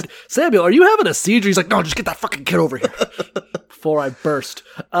 Samuel, are you having a seizure? He's like, no, just get that fucking kid over here before I burst.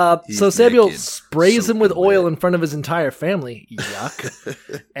 So Samuel sprays him with oil in front of his entire family.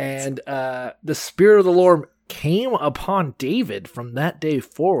 Yuck. And the Spirit of the Lord came upon David from that day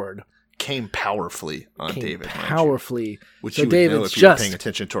forward. Came powerfully on David. Powerfully. Which so you would know if you were paying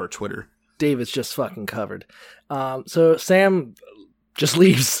attention to our Twitter. David's just fucking covered. So Sam just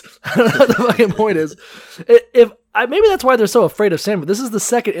leaves. I don't know what the fucking point is. Maybe that's why they're so afraid of Sam, but this is the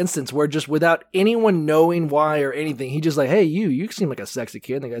second instance where just without anyone knowing why or anything, he just like, hey, you seem like a sexy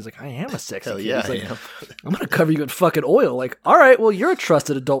kid. And the guy's like, I am a sexy kid. Yeah, He's like, I'm going to cover you in fucking oil. Like, all right, well, you're a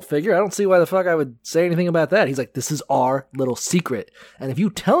trusted adult figure. I don't see why the fuck I would say anything about that. He's like, this is our little secret. And if you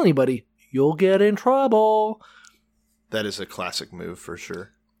tell anybody, you'll get in trouble. That is a classic move for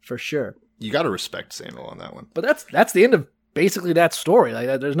sure. For sure. You got to respect Samuel on that one. But that's the end of basically that story.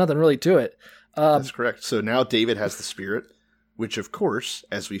 Like, there's nothing really to it. That's correct. So now David has the Spirit, which of course,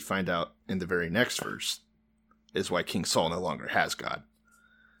 as we find out in the very next verse, is why King Saul no longer has God.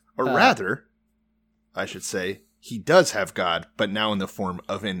 Or rather, I should say, he does have God, but now in the form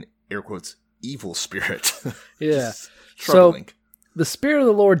of an, air quotes, evil spirit. Yeah. Troubling. So the Spirit of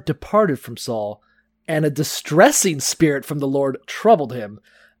the Lord departed from Saul, and a distressing spirit from the Lord troubled him.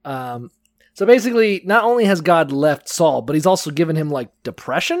 So basically, not only has God left Saul, but he's also given him like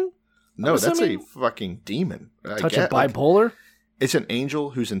depression. No, that's a fucking demon. Touch of bipolar? Like, it's an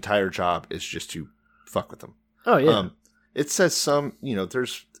angel whose entire job is just to fuck with them. Oh, yeah. It says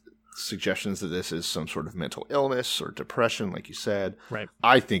there's suggestions that this is some sort of mental illness or depression, like you said. Right.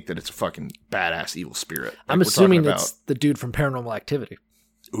 I think that it's a fucking badass evil spirit. Like I'm assuming it's the dude from Paranormal Activity.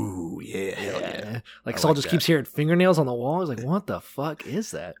 Ooh, yeah, hell yeah. Like Saul just keeps hearing fingernails on the wall. He's like, what the fuck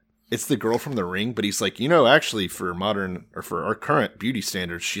is that? It's the girl from The Ring, but he's like, actually for modern or for our current beauty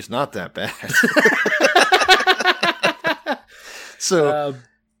standards, she's not that bad. So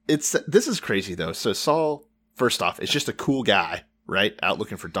this is crazy though. So Saul, first off, is just a cool guy, right? Out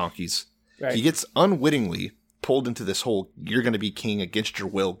looking for donkeys. Right. He gets unwittingly pulled into this whole, you're going to be king against your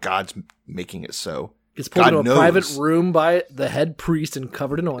will. God's making it so. Gets pulled into a private room by the head priest and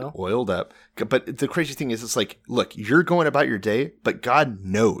covered in oil. Oiled up. But the crazy thing is, it's like, look, you're going about your day, but God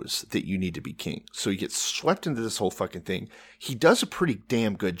knows that you need to be king. So he gets swept into this whole fucking thing. He does a pretty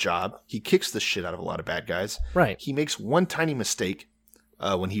damn good job. He kicks the shit out of a lot of bad guys. Right. He makes one tiny mistake.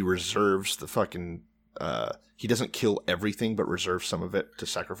 when he reserves the fucking. He doesn't kill everything, but reserves some of it to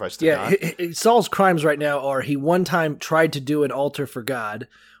sacrifice to God. Saul's crimes right now are he one time tried to do an altar for God,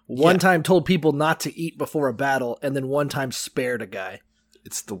 one time told people not to eat before a battle, and then one time spared a guy.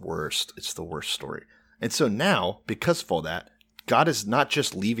 It's the worst. It's the worst story. And so now, because of all that, God is not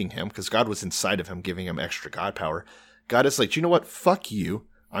just leaving him, because God was inside of him, giving him extra God power. God is like, you know what? Fuck you.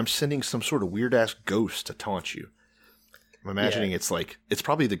 I'm sending some sort of weird-ass ghost to taunt you. I'm imagining it's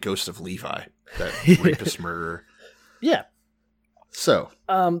probably the ghost of Levi, that rapist murderer. Yeah. So,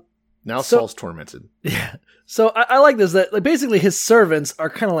 now Saul's tormented. Yeah. So I like this, that like basically his servants are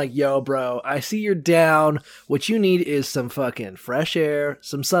kind of like, yo, bro, I see you're down. What you need is some fucking fresh air,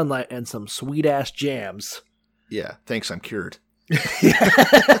 some sunlight, and some sweet-ass jams. Yeah. Thanks, I'm cured.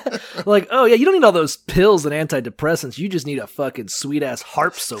 Like, oh yeah, you don't need all those pills and antidepressants. You just need a fucking sweet-ass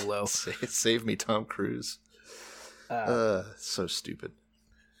harp solo. Save me, Tom Cruise. So stupid.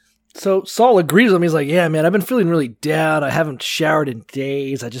 So Saul agrees with him. He's like, yeah, man, I've been feeling really down. I haven't showered in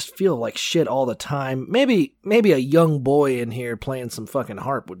days. I just feel like shit all the time. Maybe a young boy in here playing some fucking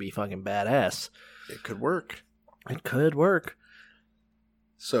harp would be fucking badass. It could work. It could work.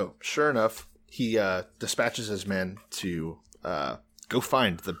 So, sure enough, he dispatches his men to go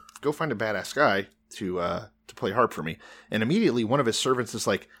find a badass guy to play harp for me. And immediately one of his servants is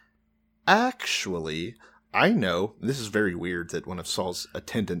like, actually, I know, this is very weird that one of Saul's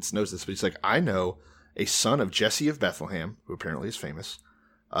attendants knows this, but he's like, I know a son of Jesse of Bethlehem, who apparently is famous,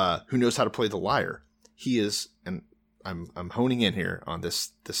 who knows how to play the lyre. He is, and I'm honing in here on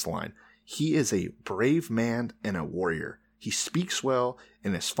this line, he is a brave man and a warrior. He speaks well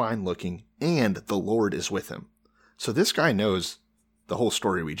and is fine looking, and the Lord is with him. So this guy knows the whole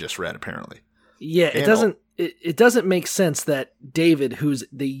story we just read, apparently. Yeah, it doesn't make sense that David, who's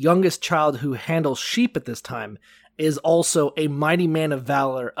the youngest child who handles sheep at this time, is also a mighty man of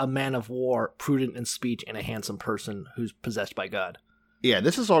valor, a man of war, prudent in speech, and a handsome person who's possessed by God. Yeah,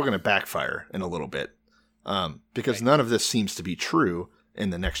 this is all going to backfire in a little bit, because none of this seems to be true in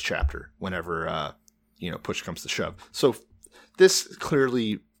the next chapter whenever, push comes to shove. So this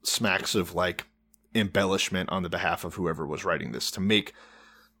clearly smacks of like embellishment on the behalf of whoever was writing this to make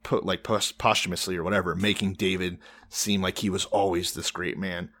posthumously or whatever, making David seem like he was always this great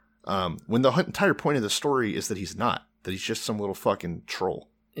man. When the entire point of the story is that he's not, that he's just some little fucking troll.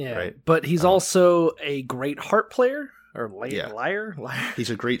 Yeah, right? But he's also a great harp player or liar.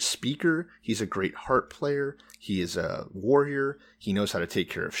 He's a great speaker. He's a great harp player. He is a warrior. He knows how to take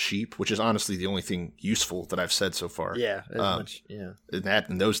care of sheep, which is honestly the only thing useful that I've said so far. Yeah.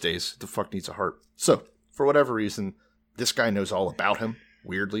 In those days, the fuck needs a harp. So for whatever reason, this guy knows all about him.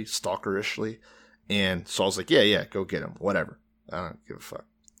 Weirdly, stalkerishly, and Saul's like, yeah, go get him, whatever. I don't give a fuck.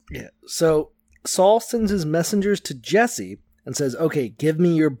 Yeah. So Saul sends his messengers to Jesse and says, okay, give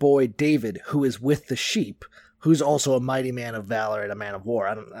me your boy David, who is with the sheep, who's also a mighty man of valor and a man of war.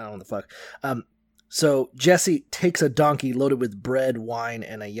 I don't know what the fuck. So Jesse takes a donkey loaded with bread, wine,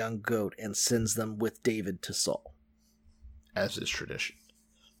 and a young goat and sends them with David to Saul. As is tradition.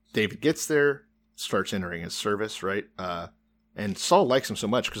 David gets there, starts entering his service, right? And Saul likes him so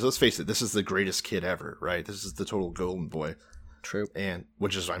much because let's face it, this is the greatest kid ever, right? This is the total golden boy. True. And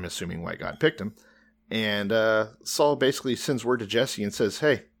which is, I'm assuming, why God picked him. And Saul basically sends word to Jesse and says,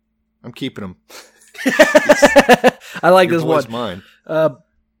 hey, I'm keeping him. I like Your this boy's one. Mine.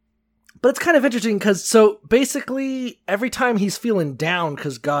 But it's kind of interesting because, so basically every time he's feeling down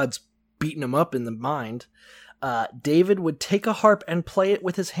because God's beating him up in the mind, David would take a harp and play it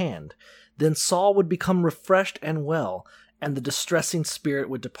with his hand. Then Saul would become refreshed and well, and the distressing spirit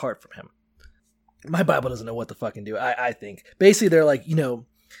would depart from him. My Bible doesn't know what to fucking do, I think. Basically, they're like,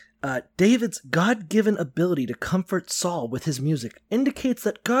 David's God-given ability to comfort Saul with his music indicates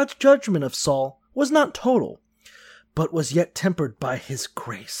that God's judgment of Saul was not total, but was yet tempered by his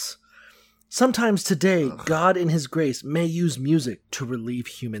grace. Sometimes today, God in his grace may use music to relieve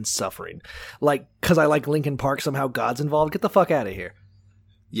human suffering. Like, because I like Linkin Park, somehow God's involved. Get the fuck out of here.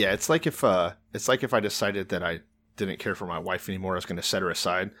 Yeah, it's like if I decided that I didn't care for my wife anymore, I was going to set her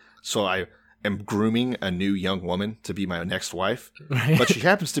aside. So I am grooming a new young woman to be my next wife, but she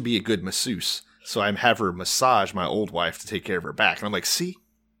happens to be a good masseuse. So I have her massage my old wife to take care of her back. And I'm like, see,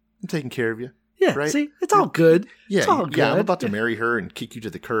 I'm taking care of you. Yeah, right? See, it's all good. Yeah, it's all good. Yeah, I'm about to marry her and kick you to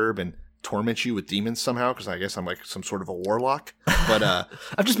the curb and torment you with demons somehow because I guess I'm like some sort of a warlock. But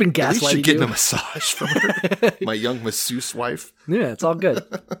I've just been gaslighting you. At least you're getting a massage from her, my young masseuse wife. Yeah, it's all good.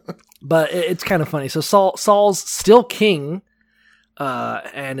 But it's kind of funny. So Saul's still king,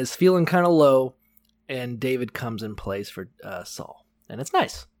 and is feeling kind of low, and David comes and plays for Saul, and it's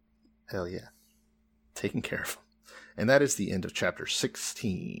nice. Hell yeah, taking care of him. And that is the end of chapter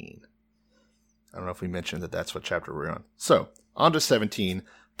 16. I don't know if we mentioned that that's what chapter we're on. So, on to 17.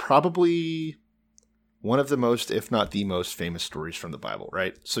 Probably one of the most, if not the most famous stories from the Bible,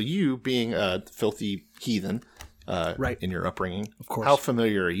 right? So you, being a filthy heathen right. in your upbringing, of course, how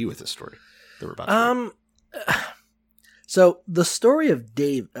familiar are you with this story that we're about to read? So the story of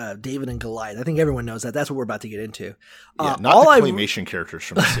David and Goliath, I think everyone knows that. That's what we're about to get into. Yeah, not the claymation characters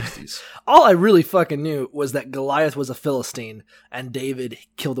from the 60s. All I really fucking knew was that Goliath was a Philistine and David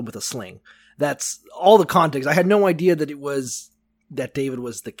killed him with a sling. That's all the context. I had no idea that that David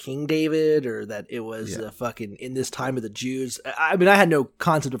was the King David, or that it was fucking in this time of the Jews. I mean, I had no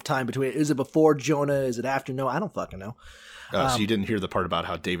concept of time between it. Is it before Jonah? Is it after Noah? I don't fucking know. So you didn't hear the part about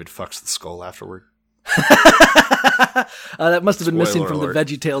how David fucks the skull afterward? That must have been missing from the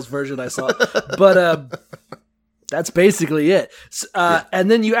VeggieTales version I saw. But that's basically it. And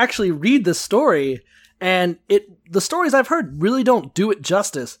then you actually read the story, and the stories I've heard really don't do it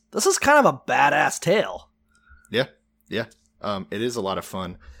justice. This is kind of a badass tale. Yeah. It is a lot of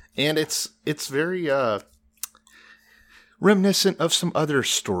fun, and it's very reminiscent of some other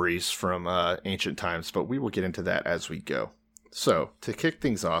stories from ancient times, but we will get into that as we go. So, to kick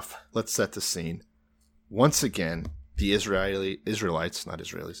things off, let's set the scene. Once again, the Israelites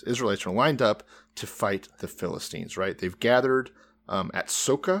are lined up to fight the Philistines, right? They've gathered at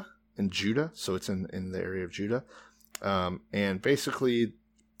Soka in Judah, so it's in the area of Judah, and basically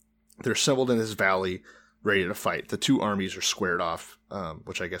they're assembled in this valley, ready to fight. The two armies are squared off,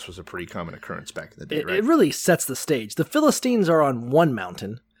 which I guess was a pretty common occurrence back in the day, right? It really sets the stage. The Philistines are on one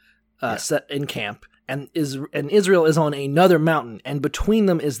mountain, set in camp, and Israel is on another mountain, and between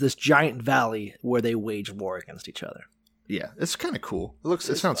them is this giant valley where they wage war against each other. Yeah, it's kind of cool. It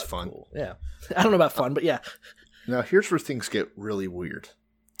sounds fun. Cool. Yeah. I don't know about fun, but yeah. Now, here's where things get really weird.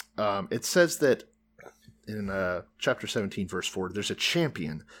 It says that in chapter 17, verse 4, there's a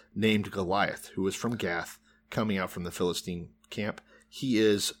champion named Goliath who is from Gath, coming out from the Philistine camp. He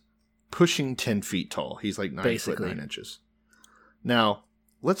is pushing 10 feet tall. He's like 9 foot 9 inches. Now,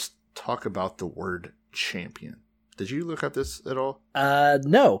 let's talk about the word champion. Did you look up this at all?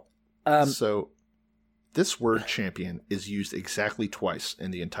 No. So, this word champion is used exactly twice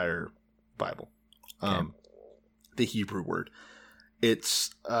in the entire Bible. Okay. The Hebrew word. It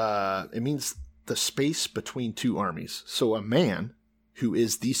means the space between two armies. So a man who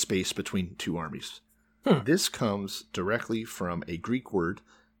is the space between two armies. This comes directly from a Greek word,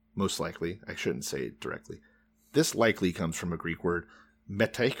 most likely. I shouldn't say it directly. This likely comes from a Greek word,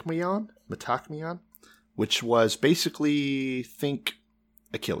 metakmion, which was basically, think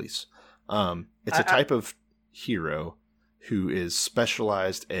Achilles. It's a type of hero who is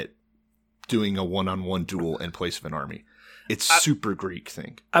specialized at doing a one-on-one duel in place of an army. It's super Greek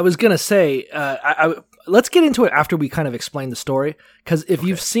thing. I was going to say, let's get into it after we kind of explain the story. Because if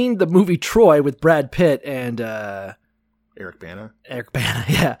you've seen the movie Troy with Brad Pitt and Eric Bana,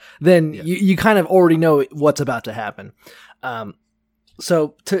 yeah, then you kind of already know what's about to happen.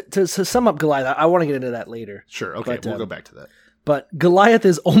 So to sum up Goliath, I want to get into that later. Sure, okay, we'll go back to that. But Goliath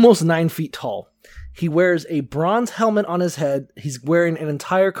is almost 9 feet tall. He wears a bronze helmet on his head. He's wearing an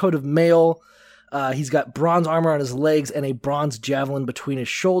entire coat of mail. He's got bronze armor on his legs and a bronze javelin between his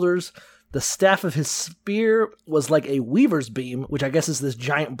shoulders. The staff of his spear was like a weaver's beam, which I guess is this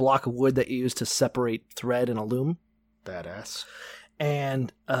giant block of wood that you use to separate thread in a loom. Badass.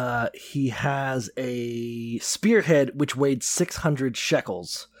 And he has a spearhead which weighed 600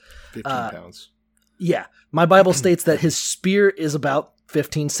 shekels. 15 pounds. Yeah. My Bible states that his spear is about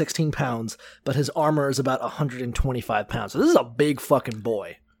 15, 16 pounds, but his armor is about 125 pounds. So this is a big fucking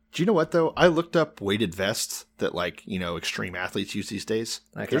boy. Do you know what, though? I looked up weighted vests that, extreme athletes use these days.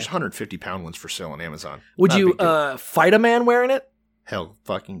 Okay. There's 150-pound ones for sale on Amazon. Would you fight a man wearing it? Hell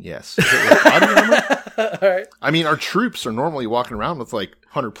fucking yes. Body armor? All right. I mean, our troops are normally walking around with,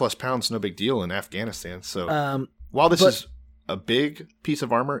 100-plus pounds, no big deal in Afghanistan. So while this is a big piece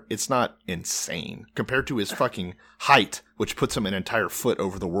of armor, it's not insane compared to his fucking height, which puts him an entire foot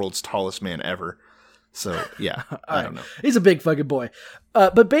over the world's tallest man ever. So, yeah, I don't know. He's a big fucking boy.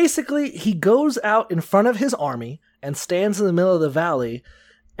 But basically, he goes out in front of his army and stands in the middle of the valley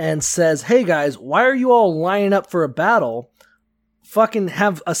and says, hey guys, why are you all lining up for a battle? Fucking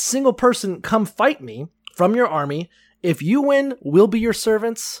have a single person come fight me from your army. If you win, we'll be your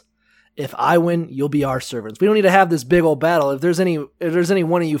servants. If I win, you'll be our servants. We don't need to have this big old battle. If there's any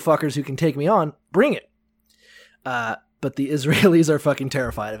one of you fuckers who can take me on, bring it. But the Israelis are fucking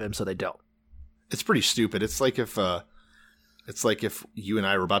terrified of him, so they don't. It's pretty stupid. It's like if you and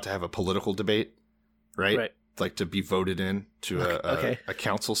I were about to have a political debate, right? like to be voted in to Okay. a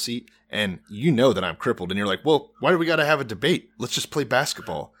council seat, and you know that I'm crippled, and you're like, well, why do we got to have a debate? Let's just play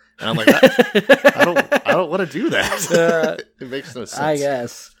basketball. And I'm like, I don't want to do that. It makes no sense. I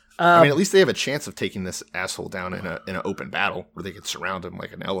guess. I mean, at least they have a chance of taking this asshole down in an open battle where they could surround him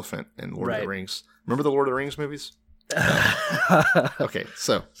like an elephant in Lord of the Rings. Remember the Lord of the Rings movies? Okay,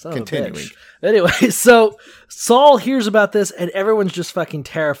 so Son of a continuing. bitch. Anyway, so Saul hears about this, and everyone's just fucking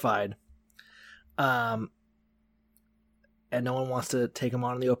terrified. And no one wants to take him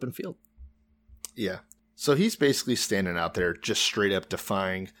on in the open field. Yeah. So he's basically standing out there just straight up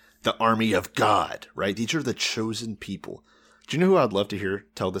defying the army of God, right? These are the chosen people. Do you know who I'd love to hear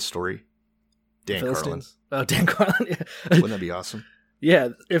tell this story? Dan Carlin. Philistines. Oh, Dan Carlin. Yeah. Wouldn't that be awesome? Yeah,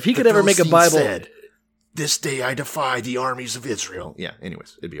 if he could The ever make a Philistines Bible. said, "This day I defy the armies of Israel." Yeah,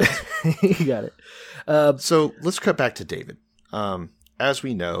 anyways, it'd be awesome. You got it. So let's cut back to David. As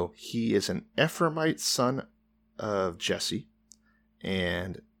we know, he is an Ephraimite son of Jesse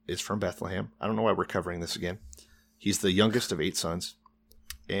and is from Bethlehem. I don't know why we're covering this again. He's the youngest of 8 sons.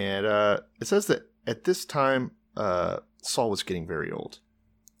 And it says that at this time, Saul was getting very old.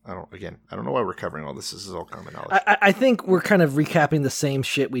 I don't know why we're covering all this. This is all common knowledge. I think we're kind of recapping the same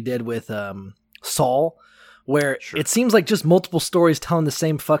shit we did with Saul, where it seems like just multiple stories telling the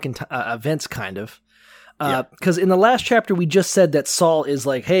same fucking events, kind of. Because in the last chapter, we just said that Saul is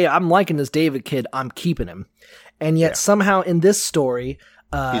like, hey, I'm liking this David kid. I'm keeping him. And yet somehow in this story,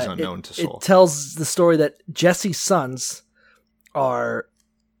 he's unknown to Saul. It tells the story that Jesse's sons are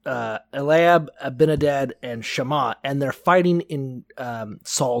Eliab, Abinadab, and Shammah, and they're fighting in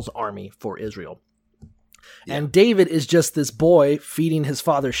Saul's army for Israel. Yeah. And David is just this boy feeding his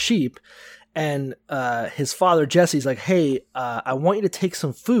father's sheep, and his father Jesse's like, hey, I want you to take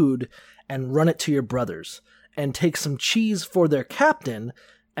some food and run it to your brothers, and take some cheese for their captain,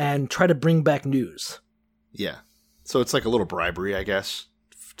 and try to bring back news. Yeah. So it's like a little bribery, I guess,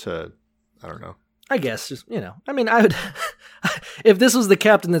 I don't know. I guess, just, I mean, I would, if this was the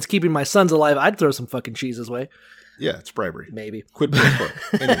captain that's keeping my sons alive, I'd throw some fucking cheese his way. Yeah, it's bribery. Maybe. Quid pro quo.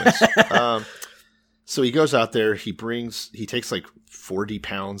 Anyways, so he goes out there, he takes like 40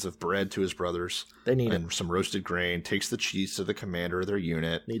 pounds of bread to his brothers. They need and some roasted grain, takes the cheese to the commander of their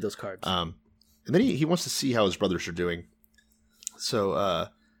unit. Need those cards. And then he wants to see how his brothers are doing. So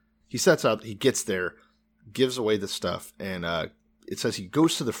he sets out, he gets there, gives away the stuff, and it says he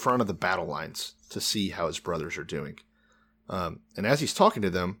goes to the front of the battle lines to see how his brothers are doing. And as he's talking to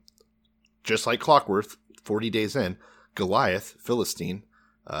them, just like clockwork, 40 days in, Goliath, Philistine,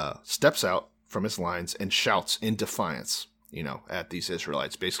 steps out from his lines and shouts in defiance, at these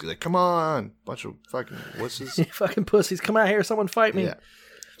Israelites. Basically like, come on, bunch of fucking wusses. You fucking pussies, come out here, someone fight me. Yeah.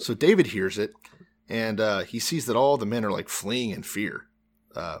 So David hears it, and he sees that all the men are like fleeing in fear.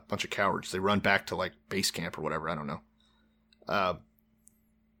 Bunch of cowards. They run back to like base camp or whatever. I don't know.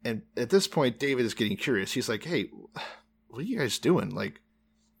 And at this point, David is getting curious. He's like, hey, what are you guys doing? Like,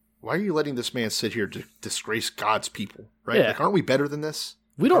 why are you letting this man sit here to disgrace God's people? Right? Yeah. Like, aren't we better than this?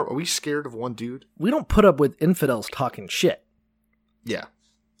 Are we scared of one dude? We don't put up with infidels talking shit. Yeah.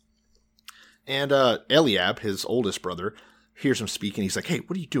 And Eliab, his oldest brother, hears him speaking. He's like, hey,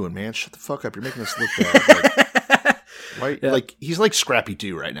 what are you doing, man? Shut the fuck up. You're making us look bad. Like, he's like Scrappy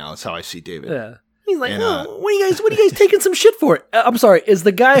Doo right now. That's how I see David. Yeah. He's like, what are you guys taking some shit for? I'm sorry, is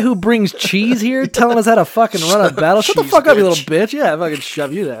the guy who brings cheese here telling us how to fucking run a battle? Shut the fuck up, you little bitch. Yeah, I fucking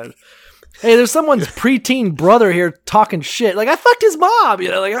shove you down. Hey, there's someone's preteen brother here talking shit. Like, I fucked his mom,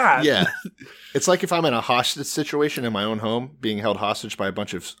 Yeah. It's like if I'm in a hostage situation in my own home, being held hostage by a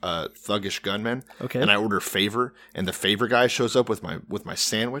bunch of thuggish gunmen, and I order favor, and the favor guy shows up with my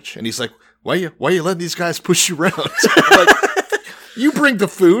sandwich, and he's like, why you letting these guys push you around? Like, you bring the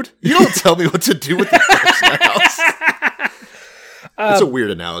food. You don't tell me what to do with the folks in my house. It's a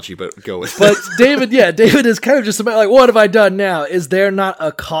weird analogy, but go with it. But David is kind of just about like, what have I done now? Is there not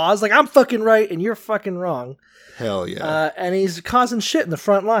a cause? Like, I'm fucking right and you're fucking wrong. Hell yeah. And he's causing shit in the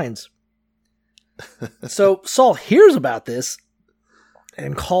front lines. So Saul hears about this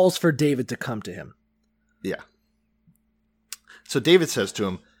and calls for David to come to him. Yeah. So David says to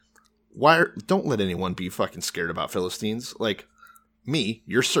him, don't let anyone be fucking scared about Philistines. Like, me,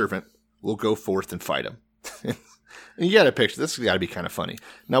 your servant, will go forth and fight him. And you got to picture, this has got to be kind of funny.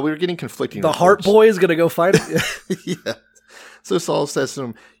 Now, we were getting conflicting reports. Heart boy is going to go fight him? Yeah. So Saul says to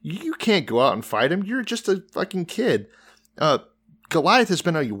him, you can't go out and fight him. You're just a fucking kid. Goliath has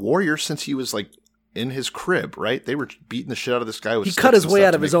been a warrior since he was like in his crib, right? They were beating the shit out of this guy. He cut his way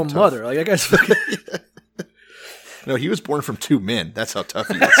out of his own mother. Like, that guy's fucking... No, he was born from 2 men. That's how tough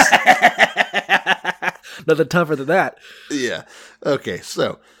he is. Nothing tougher than that. Yeah. Okay,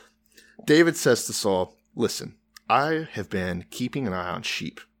 so David says to Saul, listen, I have been keeping an eye on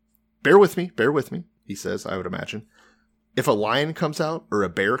sheep. Bear with me, he says, I would imagine. If a lion comes out or a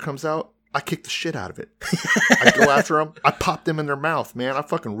bear comes out, I kick the shit out of it. I go after them. I pop them in their mouth, man. I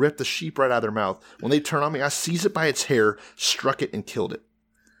fucking rip the sheep right out of their mouth. When they turn on me, I seize it by its hair, struck it, and killed it.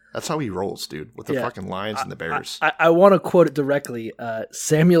 That's how he rolls, dude, with the fucking lions and the bears. I want to quote it directly.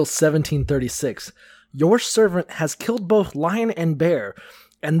 Samuel 17:36. Your servant has killed both lion and bear,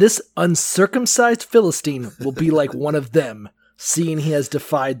 and this uncircumcised Philistine will be like one of them, seeing he has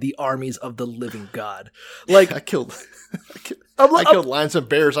defied the armies of the living God. Like I killed lions and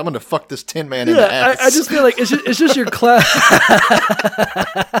bears. I'm going to fuck this Tin Man in the ass. I just feel like it's just your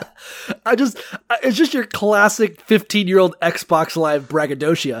it's just your classic 15-year-old Xbox Live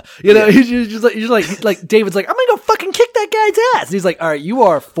braggadocio. You know, you're just like David's like, I'm gonna go fucking kick that guy's ass. And he's like, all right, you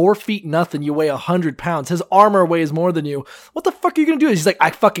are 4 feet nothing. You weigh 100 pounds. His armor weighs more than you. What the fuck are you gonna do? He's like, I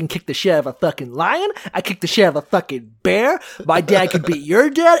fucking kicked the shit out of a fucking lion. I kicked the shit out of a fucking bear. My dad could beat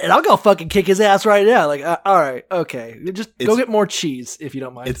your dad, and I'll go fucking kick his ass right now. Like, all right, okay, just go get more cheese if you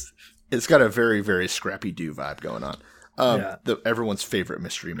don't mind. It's got a very, very Scrappy Doo vibe going on. Everyone's favorite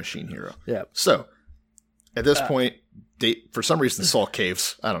mystery machine hero. Yeah. So at this point, for some reason, Saul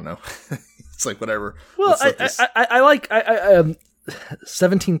caves. I don't know. It's like whatever. Well, I like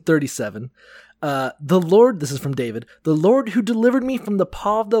 1737. The Lord. This is from David. The Lord who delivered me from the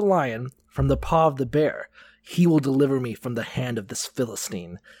paw of the lion, from the paw of the bear, he will deliver me from the hand of this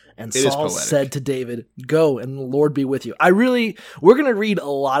Philistine. And Saul said to David, go and the Lord be with you. We're going to read a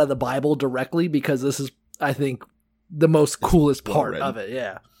lot of the Bible directly because this is, I think, the most coolest part of it.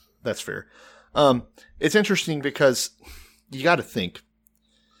 Yeah. That's fair. It's interesting because you got to think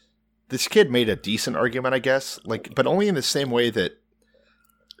this kid made a decent argument, I guess, but only in the same way that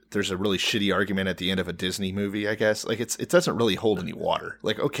there's a really shitty argument at the end of a Disney movie, I guess. It doesn't really hold any water.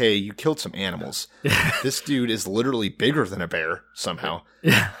 Like, okay, you killed some animals. This dude is literally bigger than a bear somehow.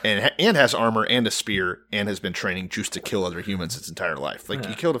 Yeah. And has armor and a spear and has been training just to kill other humans its entire life.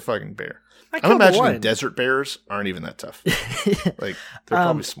 You killed a fucking bear. I'm imagining desert bears aren't even that tough. They're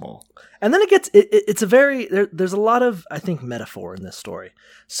probably small. And then it's a very, there's a lot of, I think, metaphor in this story.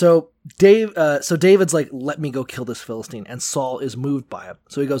 So David's like, let me go kill this Philistine. And Saul is moved by it.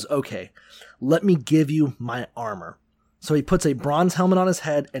 So he goes, okay, let me give you my armor. So he puts a bronze helmet on his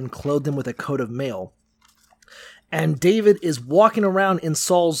head and clothed him with a coat of mail. And David is walking around in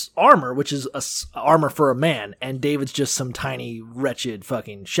Saul's armor, which is armor for a man. And David's just some tiny, wretched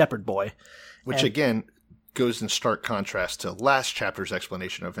fucking shepherd boy. Which, again, goes in stark contrast to last chapter's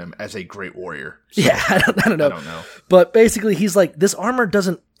explanation of him as a great warrior. So, yeah, I don't know. But basically, he's like, this armor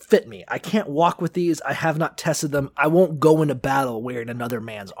doesn't fit me. I can't walk with these. I have not tested them. I won't go into battle wearing another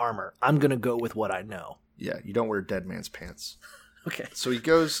man's armor. I'm going to go with what I know. Yeah, you don't wear dead man's pants. Okay. So he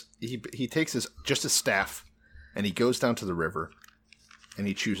goes, he takes his staff, and he goes down to the river, and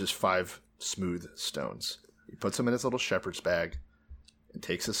he chooses 5 smooth stones. He puts them in his little shepherd's bag, and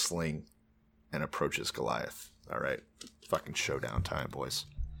takes his sling, and approaches Goliath. All right. Fucking showdown time, boys.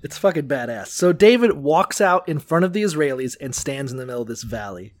 It's fucking badass. So David walks out in front of the Israelis and stands in the middle of this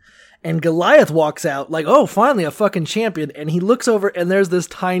valley. And Goliath walks out like, oh, finally a fucking champion. And he looks over and there's this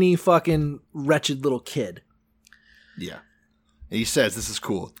tiny fucking wretched little kid. Yeah. And he says, this is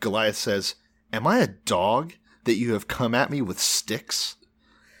cool. Goliath says, am I a dog that you have come at me with sticks?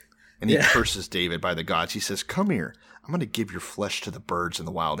 And he curses David by the gods. He says, come here. I'm going to give your flesh to the birds and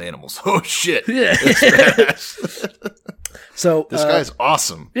the wild animals. Oh, shit. Yeah. So this guy's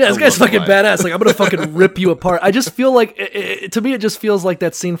awesome. Yeah, this guy's fucking badass. Like, I'm going to fucking rip you apart. I just feel like, to me, it just feels like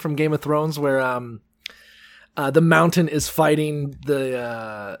that scene from Game of Thrones where the mountain is fighting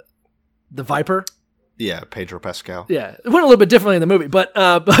the Viper. Yeah, Pedro Pascal. Yeah, it went a little bit differently in the movie, but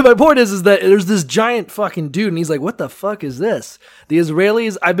my point is that there's this giant fucking dude, and he's like, what the fuck is this? The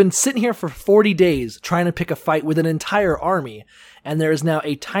Israelis, I've been sitting here for 40 days trying to pick a fight with an entire army, and there is now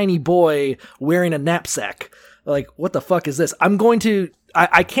a tiny boy wearing a knapsack. Like, what the fuck is this?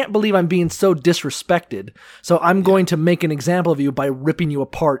 I can't believe I'm being so disrespected, so I'm going to make an example of you by ripping you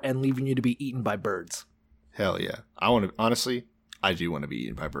apart and leaving you to be eaten by birds. Hell yeah. I do want to be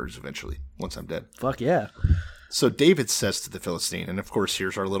eaten by birds eventually, once I'm dead. Fuck yeah. So David says to the Philistine, and of course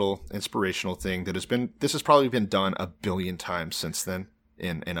here's our little inspirational thing this has probably been done 1 billion times since then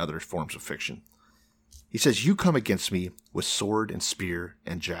in other forms of fiction. He says, you come against me with sword and spear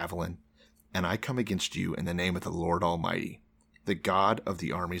and javelin, and I come against you in the name of the Lord Almighty, the God of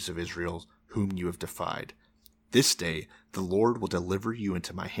the armies of Israel, whom you have defied. This day the Lord will deliver you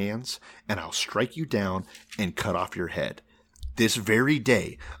into my hands, and I'll strike you down and cut off your head. This very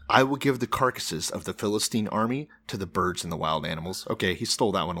day, I will give the carcasses of the Philistine army to the birds and the wild animals. Okay, he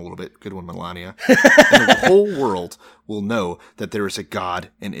stole that one a little bit. Good one, Melania. And the whole world will know that there is a God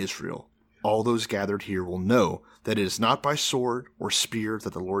in Israel. All those gathered here will know that it is not by sword or spear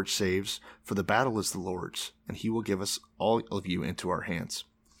that the Lord saves, for the battle is the Lord's, and he will give us all of you into our hands.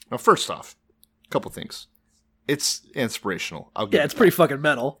 Now, first off, a couple things. It's inspirational. It's pretty fucking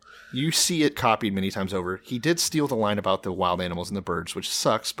metal. You see it copied many times over. He did steal the line about the wild animals and the birds, which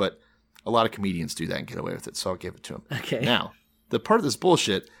sucks, but a lot of comedians do that and get away with it, so I'll give it to him. Okay. Now, the part of this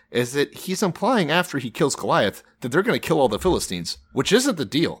bullshit is that he's implying after he kills Goliath that they're going to kill all the Philistines, which isn't the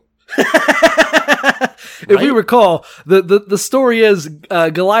deal. If we recall, the story is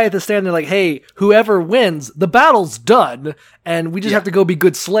Goliath is standing there like, hey, whoever wins, the battle's done, and we just have to go be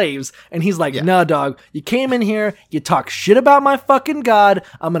good slaves. And he's like, nah, dog, you came in here, you talk shit about my fucking God,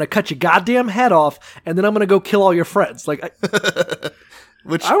 I'm going to cut your goddamn head off, and then I'm going to go kill all your friends. Like,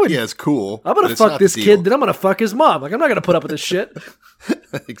 which, is cool. I'm going to fuck this kid, then I'm going to fuck his mom. Like, I'm not going to put up with this shit.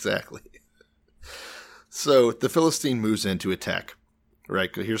 Exactly. So the Philistine moves in to attack.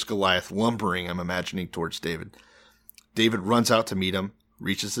 Right, here's Goliath lumbering, I'm imagining, towards David. David runs out to meet him,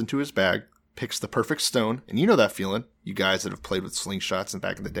 reaches into his bag, picks the perfect stone, and you know that feeling, you guys that have played with slingshots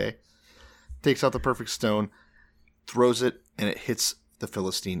back in the day. Takes out the perfect stone, throws it, and it hits the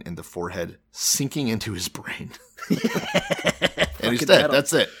Philistine in the forehead, sinking into his brain. And he's dead. Metal.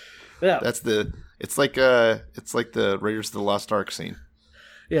 That's it. Yeah. It's like the Raiders of the Lost Ark scene.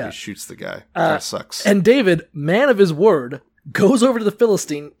 Yeah. He shoots the guy. That sucks. And David, man of his word, goes over to the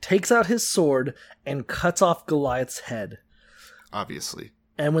Philistine, takes out his sword, and cuts off Goliath's head. Obviously.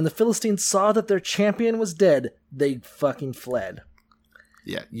 And when the Philistines saw that their champion was dead, they fucking fled.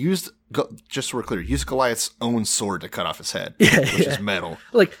 Yeah, just so we're clear, use Goliath's own sword to cut off his head, which is metal.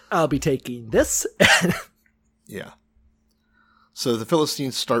 Like, I'll be taking this. Yeah. So the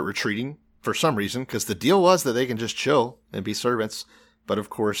Philistines start retreating for some reason, because the deal was that they can just chill and be servants. But of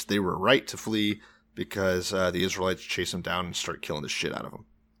course, they were right to flee, because the Israelites chase them down and start killing the shit out of them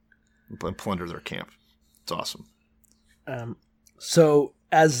and plunder their camp. It's awesome. So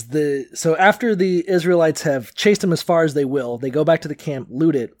after the Israelites have chased them as far as they will, they go back to the camp,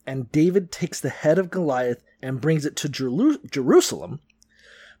 loot it, and David takes the head of Goliath and brings it to Jerusalem,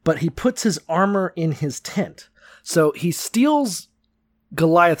 but he puts his armor in his tent. So he steals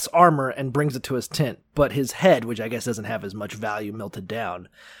Goliath's armor and brings it to his tent, but his head, which I guess doesn't have as much value, melted down,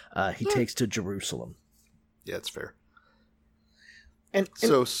 he takes to Jerusalem. Yeah, it's fair. And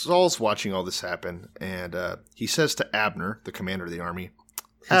so Saul's watching all this happen, and he says to Abner, the commander of the army,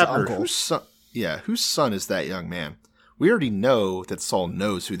 Abner, whose son is that young man? We already know that Saul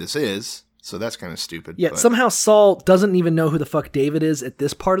knows who this is, so that's kind of stupid. Yeah, somehow Saul doesn't even know who the fuck David is at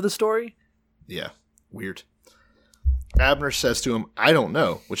this part of the story. Yeah, weird. Abner says to him, I don't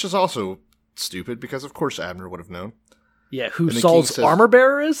know, which is also stupid, because of course Abner would have known. Yeah, who Saul's armor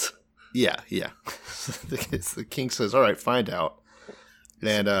bearer is? Yeah. The king says, all right, find out.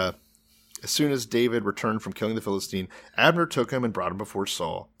 And as soon as David returned from killing the Philistine, Abner took him and brought him before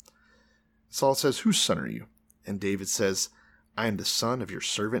Saul. Saul says, whose son are you? And David says, I am the son of your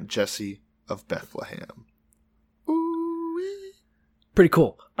servant Jesse of Bethlehem. Ooh-wee. Pretty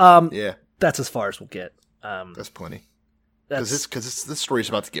cool. Yeah. That's as far as we'll get. That's plenty. Because this story's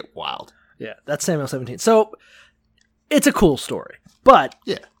about to get wild. Yeah, that's Samuel 17. So, it's a cool story. But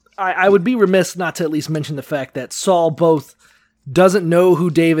yeah, I would be remiss not to at least mention the fact that Saul both doesn't know who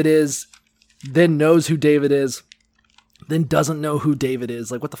David is, then knows who David is, then doesn't know who David is.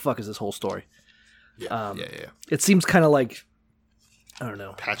 Like, what the fuck is this whole story? Yeah. It seems kind of like, I don't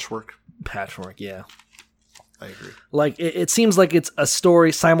know. Patchwork, yeah. I agree. Like, it seems like it's a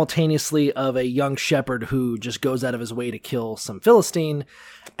story simultaneously of a young shepherd who just goes out of his way to kill some Philistine,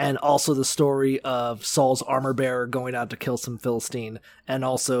 and also the story of Saul's armor bearer going out to kill some Philistine, and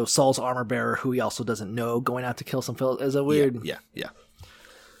also Saul's armor bearer who he also doesn't know going out to kill some Philistine. Is a weird... Yeah.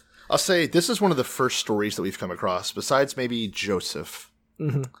 I'll say this is one of the first stories that we've come across, besides maybe Joseph,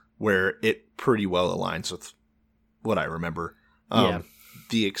 where it pretty well aligns with what I remember.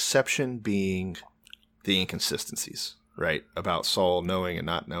 The exception being the inconsistencies, right? About Saul knowing and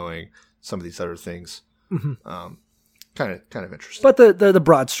not knowing, some of these other things. Kind of interesting. But the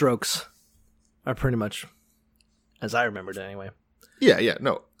broad strokes are pretty much as I remembered it anyway. Yeah,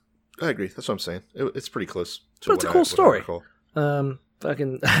 no. I agree. That's what I'm saying. It's pretty close to but it's a cool story.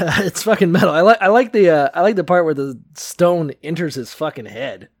 It's fucking metal. I like the part where the stone enters his fucking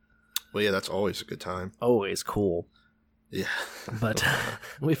head. Well, yeah, that's always a good time. Always cool. Yeah. But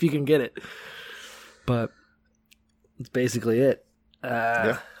if you can get it. But that's basically it.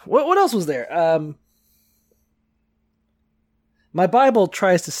 What else was there? My Bible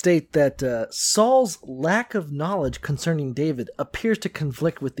tries to state that Saul's lack of knowledge concerning David appears to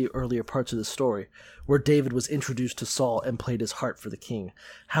conflict with the earlier parts of the story, where David was introduced to Saul and played his heart for the king.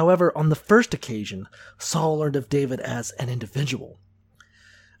 However, on the first occasion, Saul learned of David as an individual.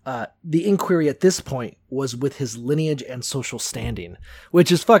 The inquiry at this point was with his lineage and social standing,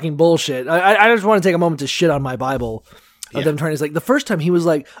 which is fucking bullshit. I just want to take a moment to shit on my Bible. Of them trying to, like, the first time he was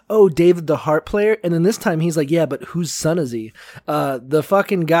like, oh, David the harp player, and then this time he's like, yeah, but whose son is he? The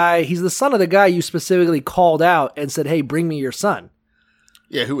fucking guy, he's the son of the guy you specifically called out and said, hey, bring me your son.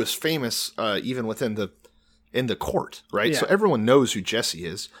 Yeah, who was famous even within the court, right? Yeah. So everyone knows who Jesse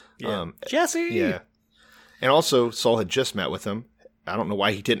is. Yeah. Jesse! Yeah. And also, Saul had just met with him. I don't know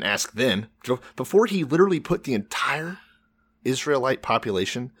why he didn't ask then. Before he literally put the entire Israelite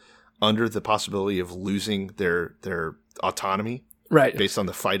population under the possibility of losing their autonomy, right? Based on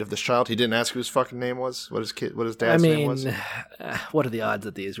the fight of this child, he didn't ask who his fucking name was, what his dad's name was. What are the odds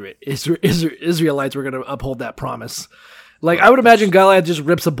that the Israelites were going to uphold that promise? Like, I would imagine Goliath just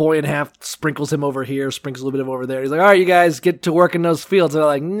rips a boy in half, sprinkles him over here, sprinkles a little bit of over there. He's like, all right, you guys get to work in those fields. And they're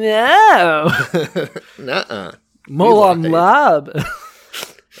like, no. Nuh-uh. Molon Lab.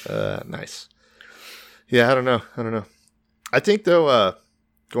 Nice. Yeah, I don't know. I think, though,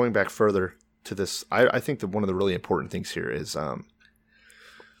 going back further to this, I think that one of the really important things here is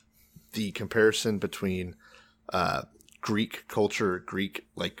the comparison between Greek culture, Greek,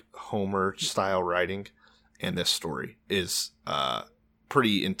 like, Homer style writing, and this story is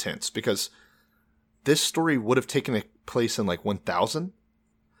pretty intense, because this story would have taken place in like 1000,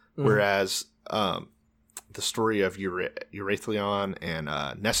 whereas the story of Eurythlion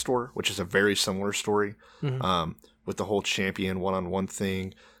and Nestor, which is a very similar story, with the whole champion one-on-one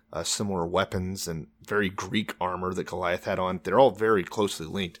thing, similar weapons, and very Greek armor that Goliath had on, they're all very closely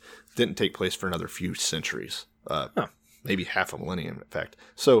linked. Didn't take place for another few centuries, maybe half a millennium, in fact.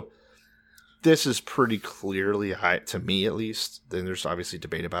 So this is pretty clearly, to me at least, then there's obviously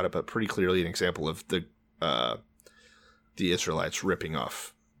debate about it, but pretty clearly an example of the Israelites ripping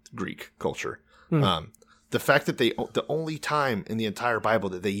off Greek culture. The fact that the only time in the entire Bible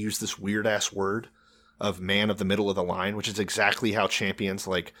that they use this weird ass word of man of the middle of the line, which is exactly how champions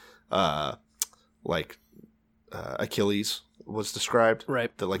like Achilles was described,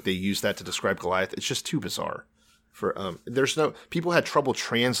 right? That like they use that to describe Goliath. It's just too bizarre. For people had trouble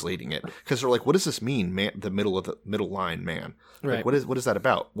translating it because they're like, what does this mean, man, the middle line man? Right. Like, what is that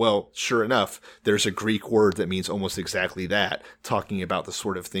about? Well, sure enough, there's a Greek word that means almost exactly that, talking about the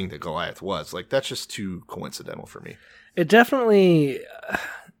sort of thing that Goliath was. Like, that's just too coincidental for me. It definitely,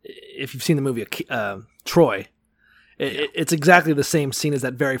 if you've seen the movie Troy, it's exactly the same scene as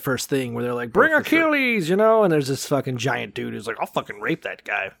that very first thing where they're like, bring Achilles, you know, and there's this fucking giant dude who's like, I'll fucking rape that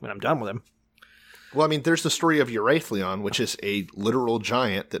guy when I'm done with him. Well, I mean, there's the story of Eurythlion, which is a literal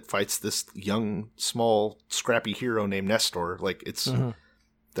giant that fights this young, small, scrappy hero named Nestor. Like, it's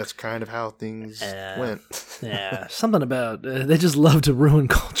that's kind of how things went. Yeah, something about they just love to ruin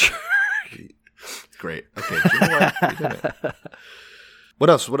culture. Great. Okay. You know what? What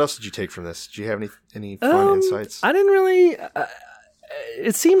else? What else did you take from this? Did you have any fun insights? I didn't really.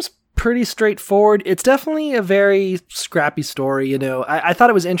 It seems pretty straightforward. It's definitely a very scrappy story. You know, I thought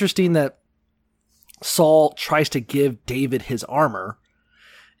it was interesting that Saul tries to give David his armor,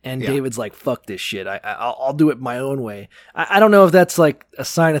 and David's like, fuck this shit. I'll do it my own way. I don't know if that's like a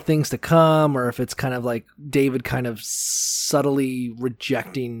sign of things to come, or if it's kind of like David kind of subtly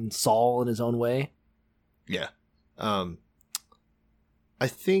rejecting Saul in his own way. Yeah. I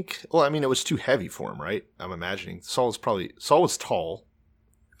think, well, I mean, it was too heavy for him, right? I'm imagining. Saul was tall.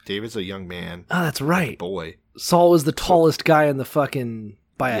 David's a young man. Oh, that's right. Boy. Saul was the tallest guy in the fucking...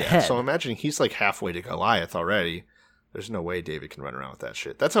 by a head. So I'm imagining he's like halfway to Goliath already. There's no way David can run around with that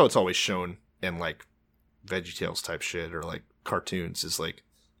shit. That's how it's always shown in like VeggieTales type shit or like cartoons. Is like,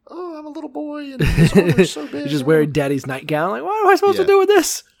 oh, I'm a little boy and his armor's so big. He's just wearing daddy's nightgown. Like, what am I supposed to do with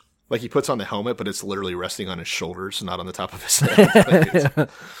this? Like he puts on the helmet, but it's literally resting on his shoulders, not on the top of his head.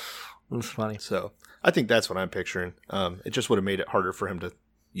 That's funny. So I think that's what I'm picturing. It just would have made it harder for him to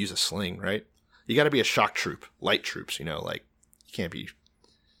use a sling, right? You got to be a shock troop, light troops. You know, like you can't be.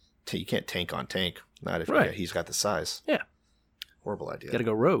 You can't tank on tank. Not if he's got the size. Yeah. Horrible idea. Got to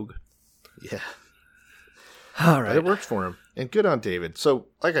go rogue. Yeah. All right. But it worked for him. And good on David. So,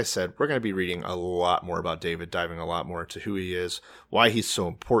 like I said, we're going to be reading a lot more about David, diving a lot more into who he is, why he's so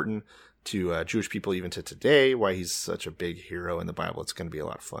important to Jewish people even to today, why he's such a big hero in the Bible. It's going to be a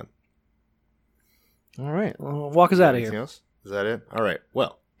lot of fun. All right. Well, walk us out of here. Anything else? Is that it? All right.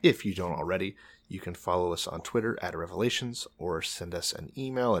 Well, if you don't already, You can follow us on Twitter at Revelations or send us an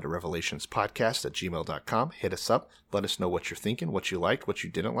email at revelationspodcast@gmail.com. Hit us up. Let us know what you're thinking, what you liked, what you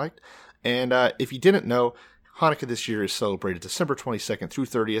didn't like. And if you didn't know, Hanukkah this year is celebrated December 22nd through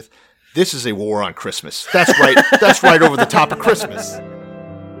 30th. This is a war on Christmas. That's right. That's right over the top of Christmas.